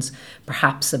decisions,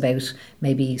 perhaps about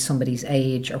maybe somebody's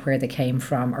age or where they came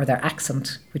from or their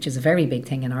accent, which is a very big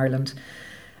thing in Ireland,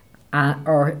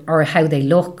 or how they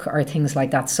look or things like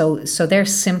that. So they're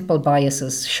simple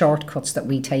biases, shortcuts that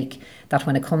we take, that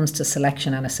when it comes to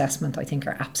selection and assessment, I think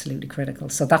are absolutely critical.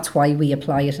 So that's why we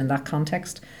apply it in that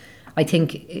context. I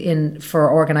think for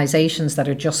organisations that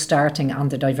are just starting on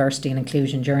the diversity and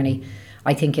inclusion journey,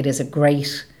 I think it is a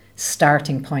great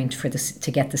starting point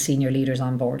to get the senior leaders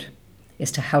on board,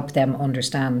 is to help them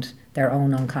understand their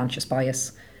own unconscious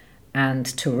bias and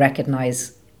to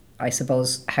recognise, I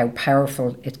suppose, how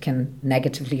powerful it can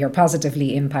negatively or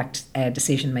positively impact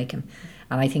decision making.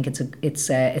 And I think it's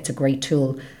a great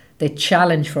tool. The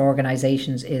challenge for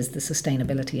organisations is the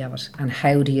sustainability of it, and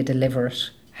how do you deliver it?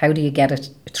 How do you get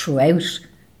it throughout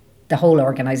the whole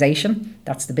organisation.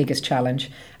 That's the biggest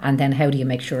challenge. And then how do you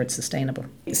make sure it's sustainable?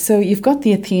 So you've got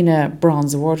the Athena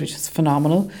Bronze Award, which is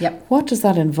phenomenal. Yep. What does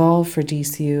that involve for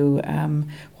DCU?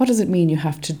 What does it mean you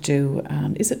have to do?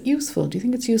 And is it useful? Do you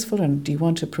think it's useful? And do you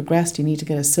want to progress? Do you need to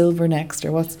get a silver next?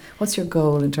 Or what's your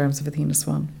goal in terms of Athena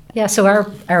Swan? Yeah, so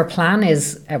our plan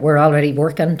is we're already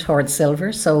working towards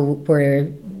silver. So we're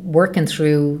working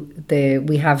through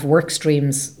we have work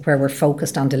streams where we're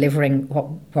focused on delivering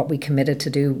what we committed to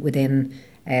do within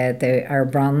our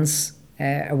bronze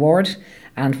award,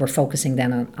 and we're focusing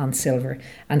then on silver.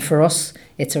 And for us,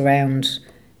 it's around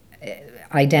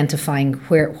identifying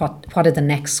what are the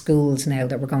next schools now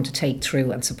that we're going to take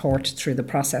through and support through the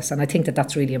process. And I think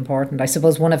that's really important. I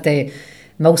suppose one of the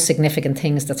most significant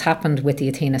things that's happened with the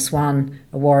Athena Swan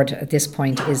Award at this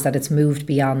point is that it's moved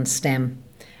beyond STEM.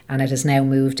 And it has now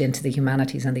moved into the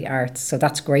humanities and the arts. So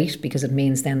that's great, because it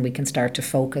means then we can start to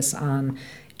focus on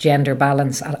gender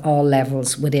balance at all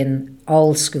levels within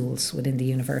all schools within the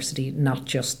university, not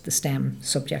just the STEM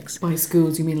subjects. By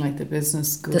schools, you mean like the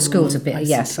business school? The schools,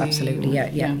 yes, absolutely,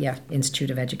 yeah.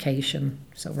 Institute of Education,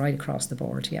 so right across the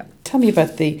board, yeah. Tell me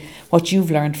about what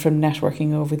you've learned from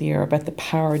networking over the year, about the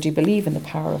power. Do you believe in the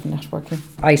power of networking?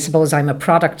 I suppose I'm a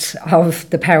product of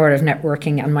the power of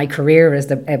networking, and my career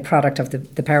is a product of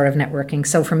the power of networking.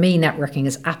 So for me, networking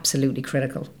is absolutely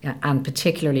critical, and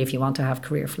particularly if you want to have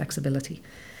career flexibility.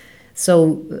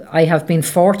 So I have been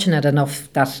fortunate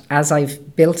enough that as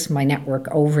I've built my network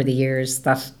over the years,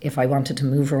 that if I wanted to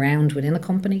move around within a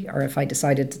company, or if I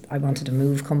decided I wanted to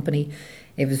move company,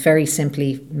 it was very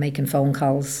simply making phone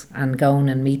calls and going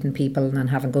and meeting people and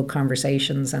having good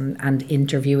conversations and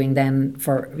interviewing them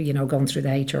for, going through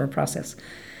the HR process.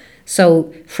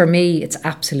 So for me, it's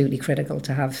absolutely critical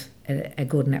to have a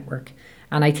good network.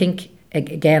 And I think,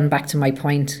 again, back to my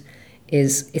point,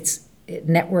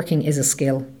 networking is a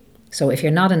skill. So if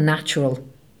you don't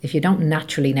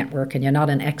naturally network, and you're not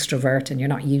an extrovert, and you're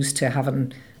not used to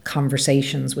having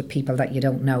conversations with people that you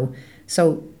don't know,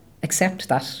 so accept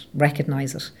that,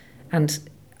 recognise it, and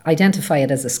identify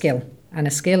it as a skill. And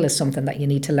a skill is something that you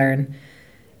need to learn.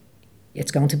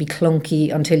 It's going to be clunky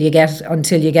until you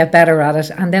get better at it,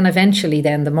 and then eventually,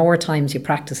 the more times you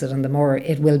practice it, and the more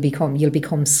you'll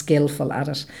become skillful at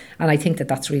it. And I think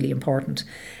that's really important,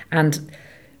 and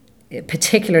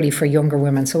particularly for younger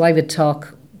women. So I would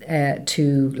talk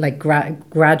to like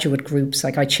graduate groups.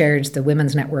 Like I chaired the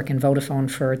Women's Network in Vodafone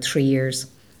for 3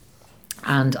 years,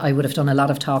 and I would have done a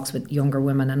lot of talks with younger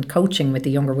women and coaching with the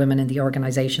younger women in the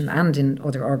organisation and in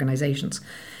other organisations.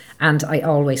 And I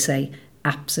always say,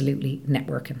 absolutely,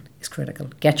 networking is critical.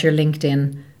 Get your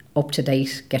LinkedIn up to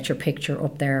date, get your picture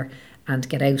up there, and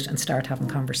get out and start having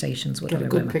conversations with other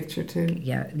women. Get a good picture too.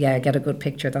 Yeah, get a good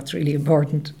picture. That's really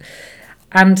important.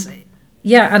 And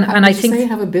I think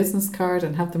have a business card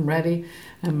and have them ready.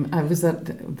 I was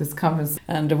at this conference,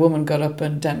 and a woman got up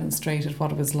and demonstrated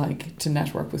what it was like to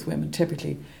network with women.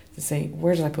 Typically, they say,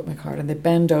 "Where did I put my card?" And they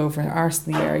bend over, arse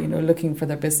in the air, looking for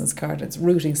their business card. It's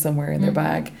rooting somewhere in their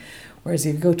bag. Whereas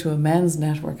if you go to a men's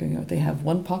networking, they have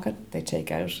one pocket they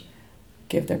take out,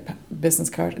 give their business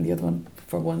card, and the other one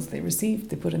for ones they received,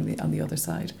 they put on the other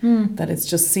side. That it's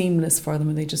just seamless for them,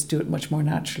 and they just do it much more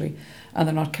naturally, and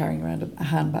they're not carrying around a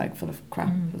handbag full of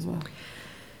crap as well.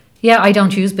 Yeah, I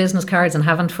don't use business cards and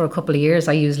haven't for a couple of years.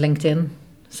 I use LinkedIn.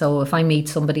 So if I meet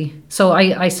somebody, so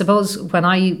I suppose when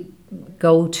I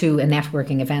go to a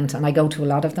networking event, and I go to a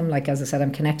lot of them, like as I said,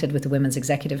 I'm connected with the Women's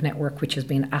Executive Network, which has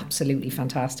been absolutely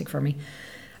fantastic for me.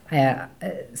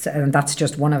 And that's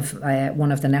just one of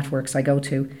the networks I go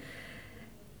to.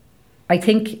 I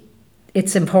think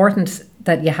it's important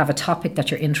that you have a topic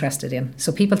that you're interested in.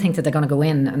 So people think that they're going to go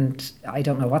in, and I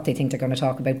don't know what they think they're going to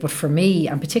talk about. But for me,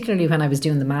 and particularly when I was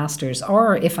doing the Masters,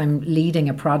 or if I'm leading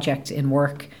a project in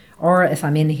work, or if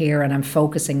I'm in here and I'm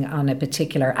focusing on a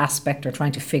particular aspect or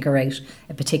trying to figure out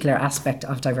a particular aspect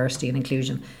of diversity and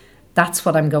inclusion, that's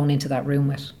what I'm going into that room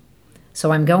with.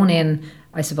 So I'm going in,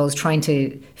 I suppose, trying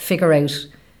to figure out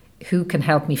who can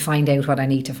help me find out what I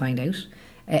need to find out,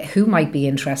 who might be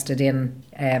interested in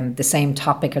the same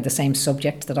topic or the same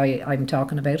subject that I'm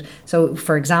talking about. So,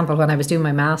 for example, when I was doing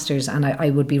my Masters, and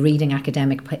I would be reading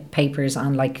academic papers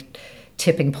on like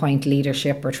tipping point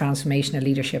leadership or transformational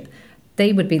leadership,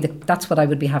 that's what I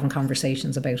would be having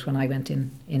conversations about when I went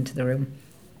into the room.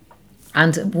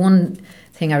 And one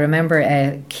thing I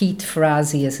remember, Keith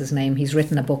Ferrazzi is his name. He's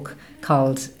written a book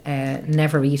called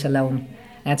Never Eat Alone.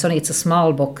 Now it's a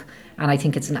small book, and I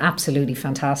think it's an absolutely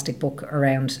fantastic book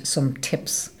around some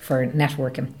tips for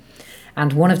networking.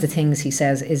 And one of the things he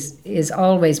says is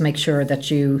always make sure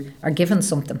that you are given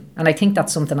something. And I think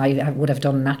that's something I would have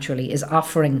done naturally, is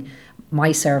offering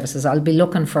my services, I'll be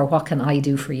looking for what can I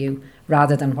do for you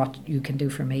rather than what you can do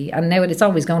for me. And now it's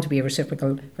always going to be a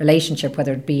reciprocal relationship,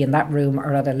 whether it be in that room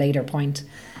or at a later point.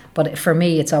 But for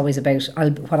me, it's always about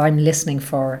what I'm listening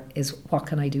for is what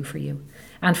can I do for you?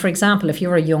 And for example, if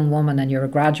you're a young woman and you're a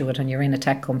graduate and you're in a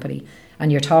tech company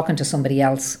and you're talking to somebody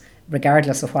else,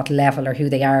 regardless of what level or who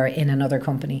they are in another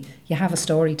company, you have a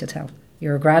story to tell.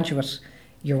 You're a graduate,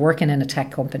 you're working in a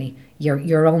tech company,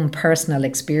 your own personal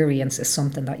experience is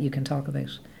something that you can talk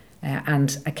about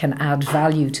and can add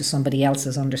value to somebody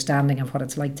else's understanding of what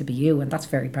it's like to be you, and that's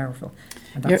very powerful.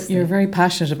 And you're very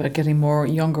passionate about getting more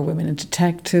younger women into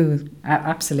tech too.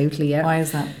 Absolutely, yeah. Why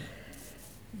is that?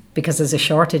 Because there's a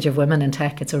shortage of women in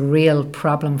tech. It's a real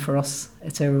problem for us.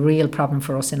 It's a real problem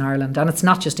for us in Ireland. And it's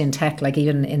not just in tech, like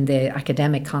even in the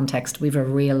academic context, we've a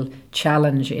real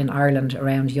challenge in Ireland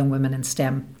around young women in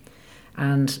STEM.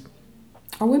 And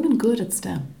are women good at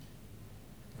STEM?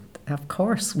 Of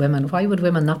course, women. Why would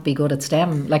women not be good at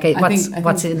STEM? Like,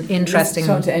 what's interesting?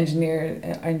 Talk to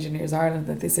Engineers Ireland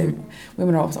that they say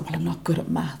women are always, well, I'm not good at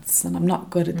maths and I'm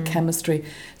not good at chemistry.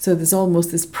 So there's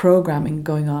almost this programming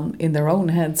going on in their own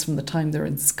heads from the time they're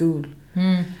in school.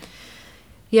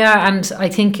 Yeah, and I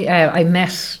think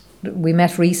we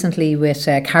met recently with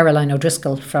Caroline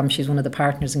O'Driscoll she's one of the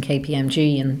partners in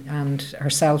KPMG, and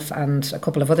herself and a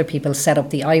couple of other people set up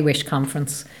the iWish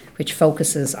conference, which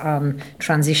focuses on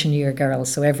transition year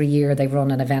girls. So every year they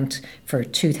run an event for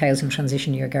 2,000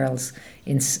 transition year girls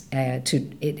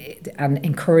and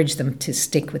encourage them to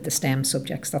stick with the STEM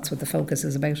subjects. That's what the focus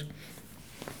is about.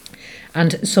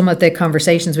 And some of the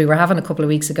conversations we were having a couple of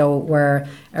weeks ago were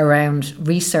around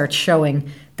research showing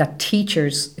that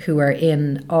teachers who are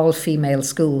in all-female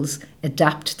schools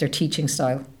adapt their teaching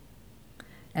style.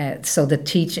 So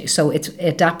it's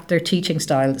adapt their teaching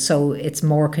style so it's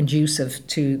more conducive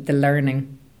to the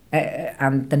learning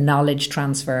and the knowledge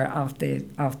transfer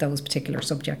of those particular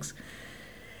subjects.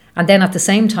 And then at the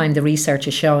same time, the research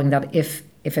is showing that if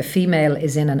a female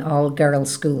is in an all-girls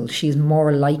school, she's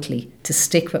more likely to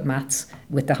stick with maths,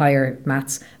 with the higher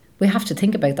maths. We have to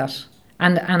think about that.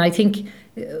 And I think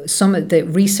some of the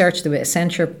research, the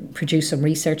Accenture produced some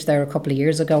research there a couple of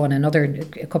years ago, and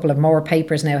a couple of more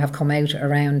papers now have come out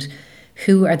around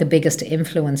who are the biggest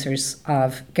influencers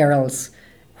of girls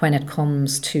when it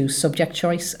comes to subject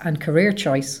choice and career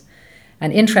choice.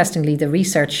 And interestingly, the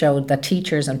research showed that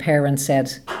teachers and parents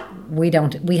said,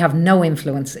 we have no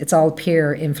influence, it's all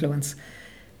peer influence.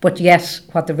 But yet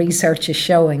what the research is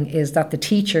showing is that the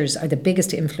teachers are the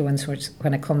biggest influencers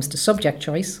when it comes to subject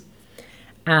choice,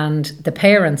 and the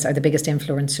parents are the biggest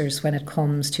influencers when it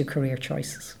comes to career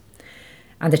choices.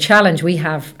 And the challenge we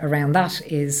have around that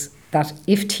is that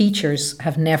if teachers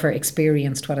have never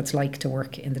experienced what it's like to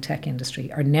work in the tech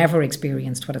industry, or never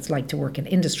experienced what it's like to work in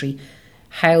industry,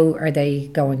 how are they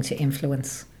going to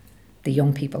influence the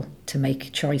young people to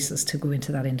make choices to go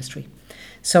into that industry?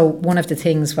 So one of the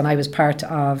things when I was part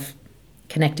of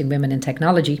Connecting Women in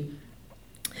Technology,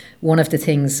 one of the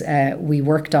things we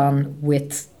worked on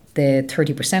with the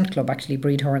 30% Club, actually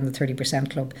Breed Horan, the 30%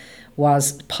 Club,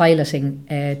 was piloting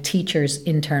a teachers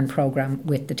intern program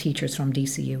with the teachers from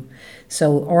DCU.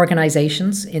 So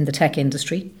organisations in the tech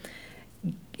industry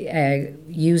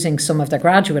using some of their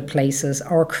graduate places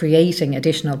or creating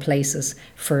additional places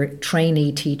for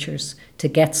trainee teachers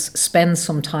to spend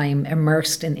some time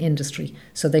immersed in industry,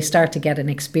 so they start to get an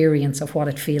experience of what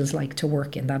it feels like to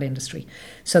work in that industry,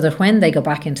 so that when they go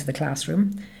back into the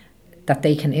classroom that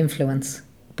they can influence,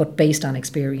 but based on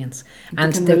experience.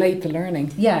 And can relate the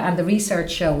learning. Yeah, and the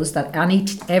research shows that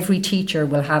every teacher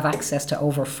will have access to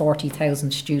over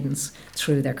 40,000 students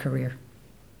through their career.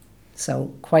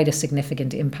 So quite a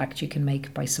significant impact you can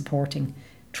make by supporting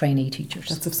trainee teachers.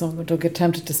 That's if someone don't get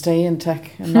tempted to stay in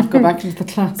tech and not go back into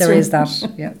the classroom. There is that,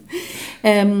 yeah.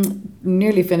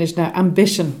 Nearly finished now.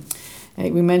 Ambition.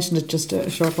 We mentioned it just a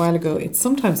short while ago. It's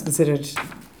sometimes considered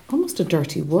almost a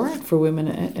dirty word for women,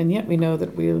 and yet we know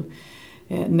that we'll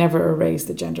never erase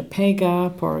the gender pay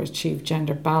gap or achieve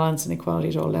gender balance and equality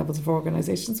at all levels of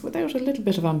organisations without a little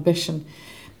bit of ambition.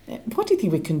 What do you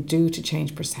think we can do to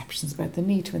change perceptions about the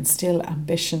need to instill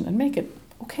ambition and make it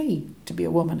okay to be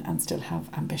a woman and still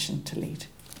have ambition to lead?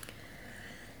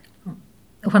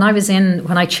 When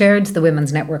I chaired the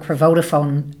Women's Network for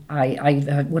Vodafone,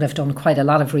 I would have done quite a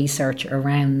lot of research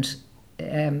around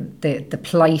the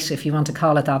plight, if you want to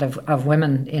call it that, of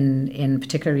women in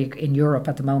particularly in Europe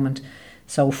at the moment.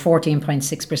 So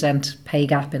 14.6% pay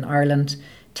gap in Ireland,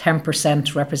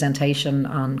 10% representation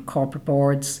on corporate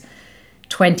boards,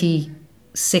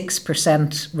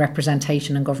 26%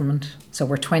 representation in government. So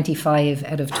we're 25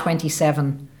 out of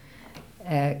 27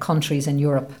 countries in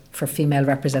Europe for female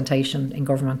representation in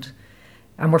government.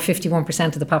 And we're 51%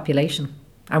 of the population.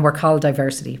 And we're called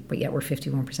diversity, but yet we're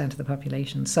 51% of the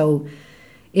population. So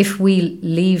if we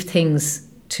leave things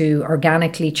to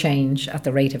organically change at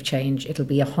the rate of change, it'll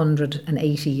be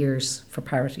 180 years for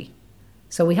parity.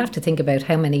 So we have to think about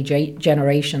how many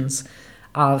generations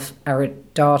of our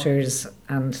daughters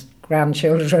and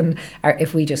grandchildren are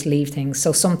if we just leave things.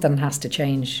 So something has to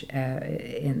change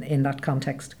in that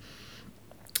context.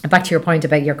 Back to your point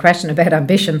about your question about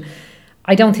ambition,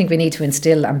 I don't think we need to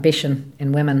instill ambition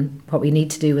in women. What we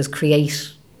need to do is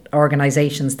create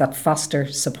organisations that foster,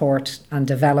 support and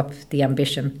develop the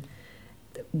ambition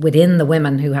within the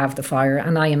women who have the fire.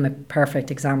 And I am a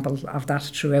perfect example of that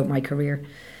throughout my career.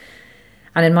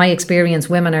 And in my experience,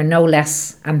 women are no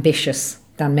less ambitious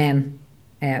than men,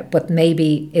 but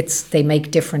maybe they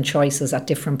make different choices at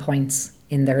different points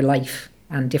in their life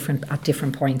and at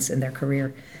different points in their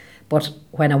career. But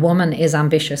when a woman is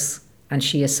ambitious and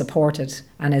she is supported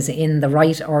and is in the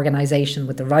right organisation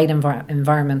with the right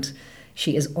environment,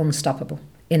 she is unstoppable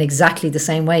in exactly the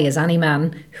same way as any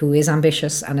man who is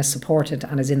ambitious and is supported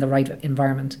and is in the right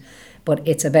environment. But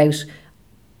it's about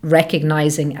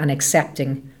recognising and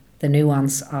accepting the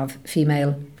nuance of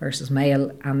female versus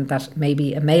male, and that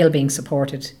maybe a male being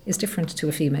supported is different to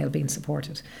a female being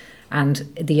supported.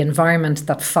 And the environment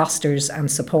that fosters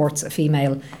and supports a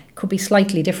female could be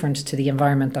slightly different to the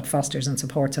environment that fosters and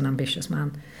supports an ambitious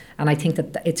man. And I think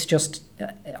that it's just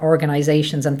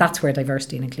organisations, and that's where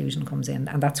diversity and inclusion comes in,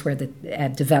 and that's where the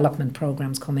development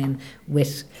programmes come in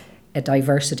with a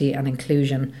diversity and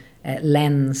inclusion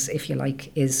lens, if you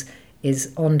like, is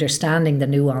understanding the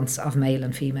nuance of male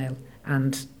and female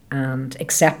and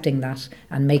accepting that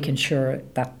and making sure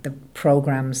that the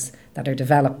programmes that are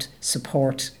developed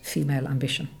support female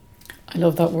ambition. I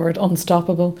love that word,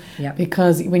 unstoppable,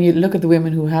 because when you look at the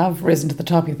women who have risen to the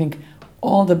top, you think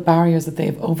all the barriers that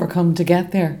they've overcome to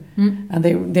get there, and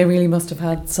they really must have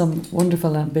had some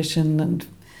wonderful ambition and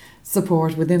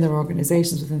support within their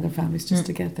organisations, within their families, just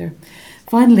to get there.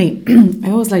 Finally, I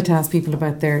always like to ask people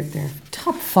about their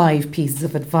top 5 pieces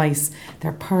of advice,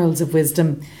 their pearls of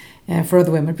wisdom for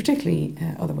other women, particularly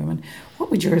other women. What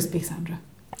would yours be, Sandra?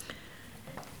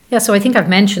 Yeah, so I think I've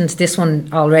mentioned this one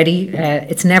already.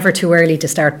 It's never too early to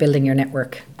start building your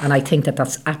network. And I think that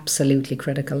that's absolutely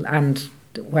critical. And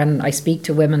when I speak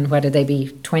to women, whether they be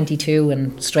 22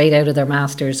 and straight out of their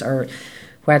masters, or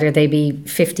whether they be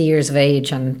 50 years of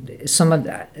age and some of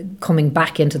coming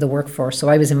back into the workforce. So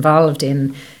I was involved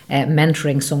in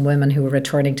mentoring some women who were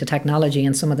returning to technology,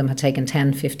 and some of them had taken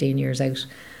 10, 15 years out.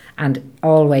 And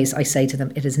always I say to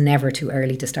them, it is never too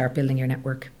early to start building your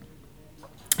network.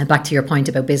 And back to your point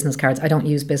about business cards, I don't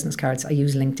use business cards, I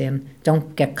use LinkedIn.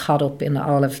 Don't get caught up in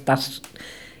all of that.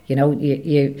 You know,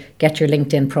 you get your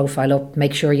LinkedIn profile up,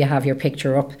 make sure you have your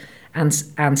picture up, and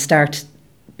start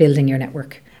building your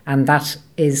network. And that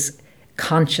is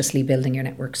consciously building your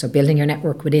network. So building your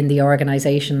network within the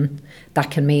organisation,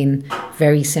 that can mean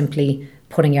very simply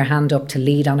putting your hand up to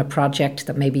lead on a project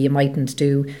that maybe you mightn't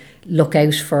do. Look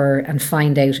out for and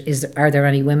find out, are there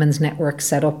any women's networks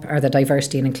set up? Are there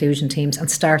diversity and inclusion teams? And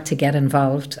start to get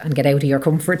involved and get out of your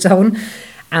comfort zone.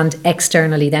 And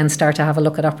externally then start to have a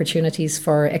look at opportunities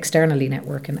for externally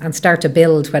networking and start to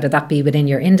build, whether that be within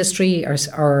your industry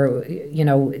or you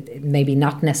know, maybe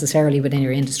not necessarily within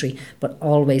your industry, but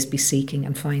always be seeking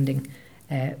and finding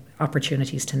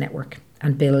opportunities to network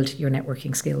and build your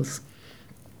networking skills.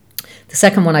 The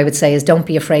second one I would say is don't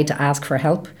be afraid to ask for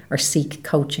help or seek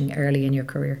coaching early in your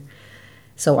career.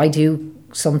 So I do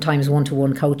sometimes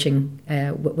one-to-one coaching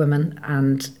with women,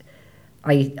 and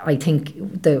I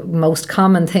think the most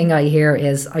common thing I hear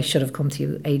is, I should have come to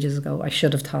you ages ago. I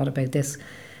should have thought about this.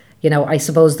 You know, I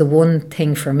suppose the one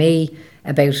thing for me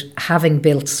about having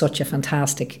built such a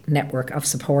fantastic network of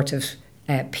supportive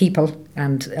people,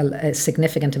 and a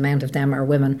significant amount of them are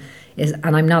women, is,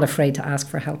 and I'm not afraid to ask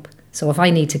for help. So if I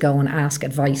need to go and ask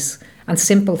advice, and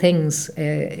simple things,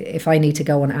 if I need to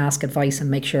go and ask advice and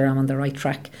make sure I'm on the right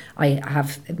track, I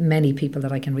have many people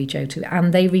that I can reach out to,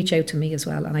 and they reach out to me as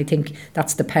well. And I think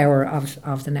that's the power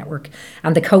of the network.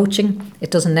 And the coaching,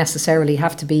 it doesn't necessarily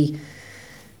have to be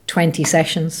 20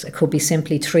 sessions. It could be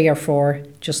simply 3 or 4,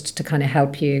 just to kind of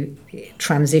help you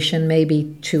transition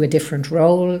maybe to a different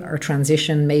role, or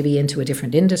transition maybe into a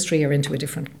different industry or into a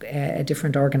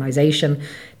different organisation.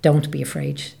 Don't be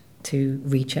afraid to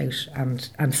reach out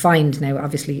and find. Now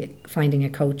obviously finding a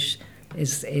coach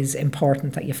is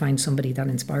important, that you find somebody that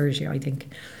inspires you, I think.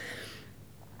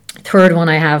 Third one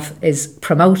I have is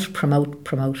promote.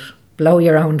 Blow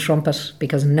your own trumpet,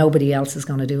 because nobody else is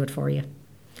going to do it for you.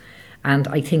 And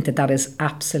I think that is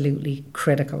absolutely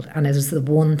critical, and it is the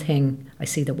one thing I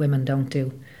see that women don't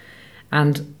do.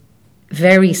 And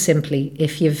very simply,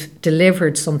 if you've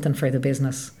delivered something for the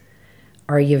business,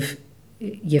 or you've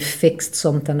fixed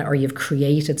something, or you've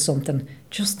created something,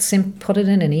 just put it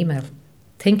in an email.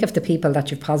 Think of the people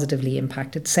that you've positively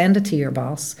impacted, send it to your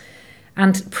boss,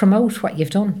 and promote what you've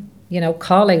done.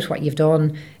 Call out what you've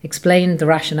done, explain the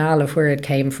rationale of where it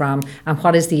came from, and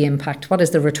what is the impact, what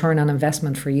is the return on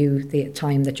investment for you, the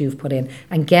time that you've put in,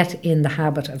 and get in the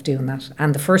habit of doing that.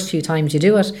 And the first few times you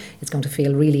do it, it's going to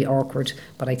feel really awkward,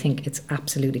 but I think it's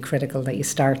absolutely critical that you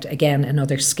start. Again,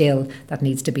 another skill that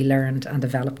needs to be learned and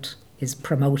developed is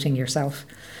promoting yourself.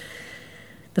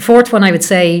 The fourth one, I would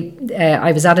say,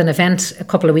 I was at an event a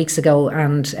couple of weeks ago,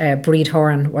 and Breed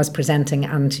Horan was presenting,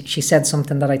 and she said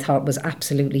something that I thought was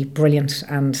absolutely brilliant,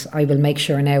 and I will make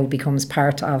sure now becomes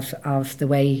part of the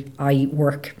way I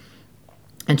work.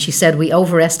 And she said, we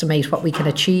overestimate what we can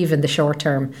achieve in the short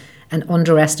term and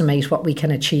underestimate what we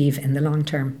can achieve in the long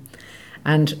term.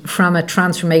 And from a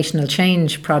transformational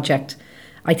change project,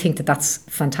 I think that that's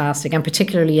fantastic, and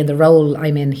particularly in the role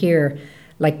I'm in here,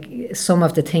 like some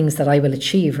of the things that I will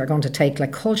achieve are going to take,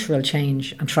 like cultural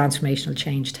change and transformational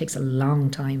change takes a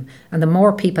long time. And the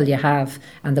more people you have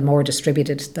and the more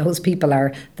distributed those people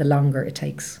are, the longer it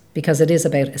takes. Because it is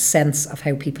about a sense of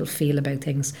how people feel about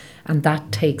things. And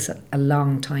that takes a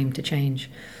long time to change.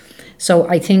 So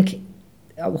I think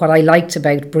what I liked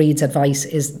about Breed's advice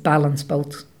is balance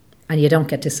both. And you don't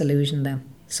get disillusioned then.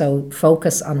 So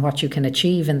focus on what you can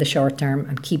achieve in the short term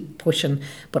and keep pushing,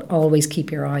 but always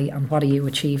keep your eye on what are you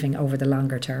achieving over the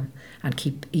longer term, and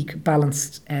keep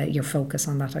balanced your focus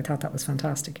on that. I thought that was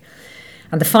fantastic.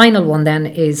 And the final one then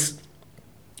is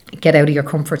get out of your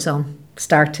comfort zone.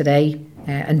 Start today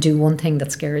and do one thing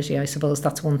that scares you. I suppose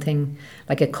that's one thing,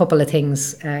 like a couple of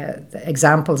things,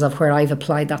 examples of where I've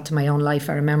applied that to my own life.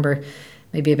 I remember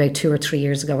maybe about 2 or 3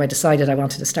 years ago, I decided I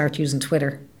wanted to start using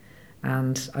Twitter.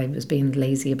 And I was being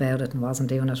lazy about it and wasn't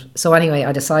doing it. So anyway,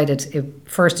 I decided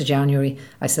 1st of January,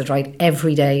 I said, right,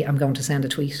 every day I'm going to send a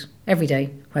tweet. Every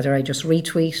day, whether I just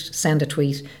retweet, send a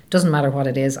tweet, doesn't matter what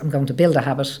it is, I'm going to build a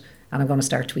habit and I'm going to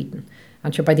start tweeting.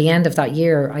 And sure, by the end of that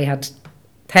year, I had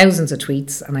thousands of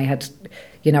tweets, and I had,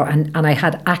 and I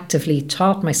had actively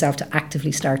taught myself to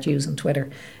actively start using Twitter.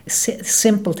 A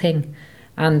simple thing,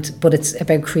 but it's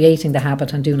about creating the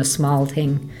habit and doing a small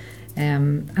thing.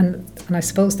 And I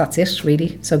suppose that's it,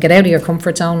 really. So get out of your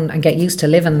comfort zone and get used to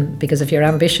living, because if you're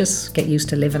ambitious, get used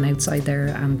to living outside there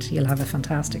and you'll have a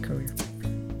fantastic career.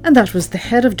 And that was the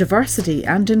Head of Diversity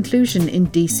and Inclusion in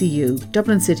DCU,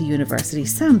 Dublin City University,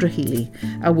 Sandra Healy,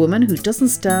 a woman who doesn't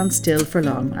stand still for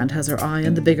long and has her eye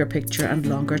on the bigger picture and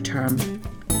longer term.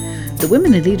 The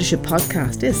Women in Leadership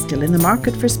podcast is still in the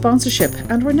market for sponsorship,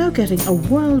 and we're now getting a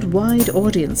worldwide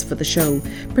audience for the show,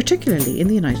 particularly in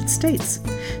the United States.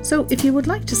 So if you would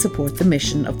like to support the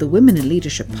mission of the Women in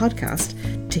Leadership podcast,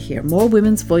 to hear more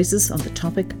women's voices on the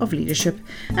topic of leadership,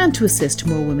 and to assist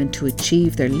more women to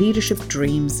achieve their leadership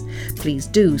dreams, please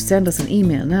do send us an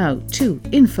email now to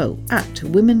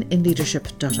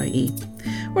info@womeninleadership.ie.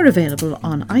 We're available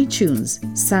on iTunes,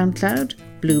 SoundCloud,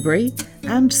 Blueberry,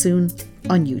 and soon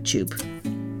on YouTube.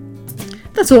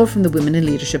 That's all from the Women in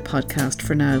Leadership podcast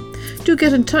for now. Do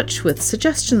get in touch with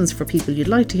suggestions for people you'd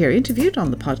like to hear interviewed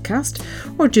on the podcast,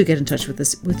 or do get in touch with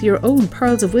us with your own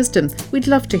pearls of wisdom. We'd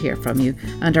love to hear from you,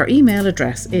 and our email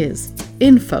address is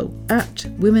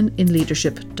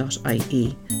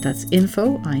info@womeninleadership.ie. That's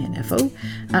info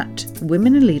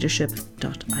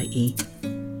 @womeninleadership.ie.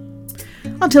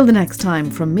 Until the next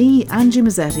time, from me, Angie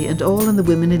Mazzetti, and all in the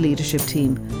Women in Leadership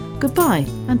team, goodbye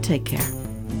and take care.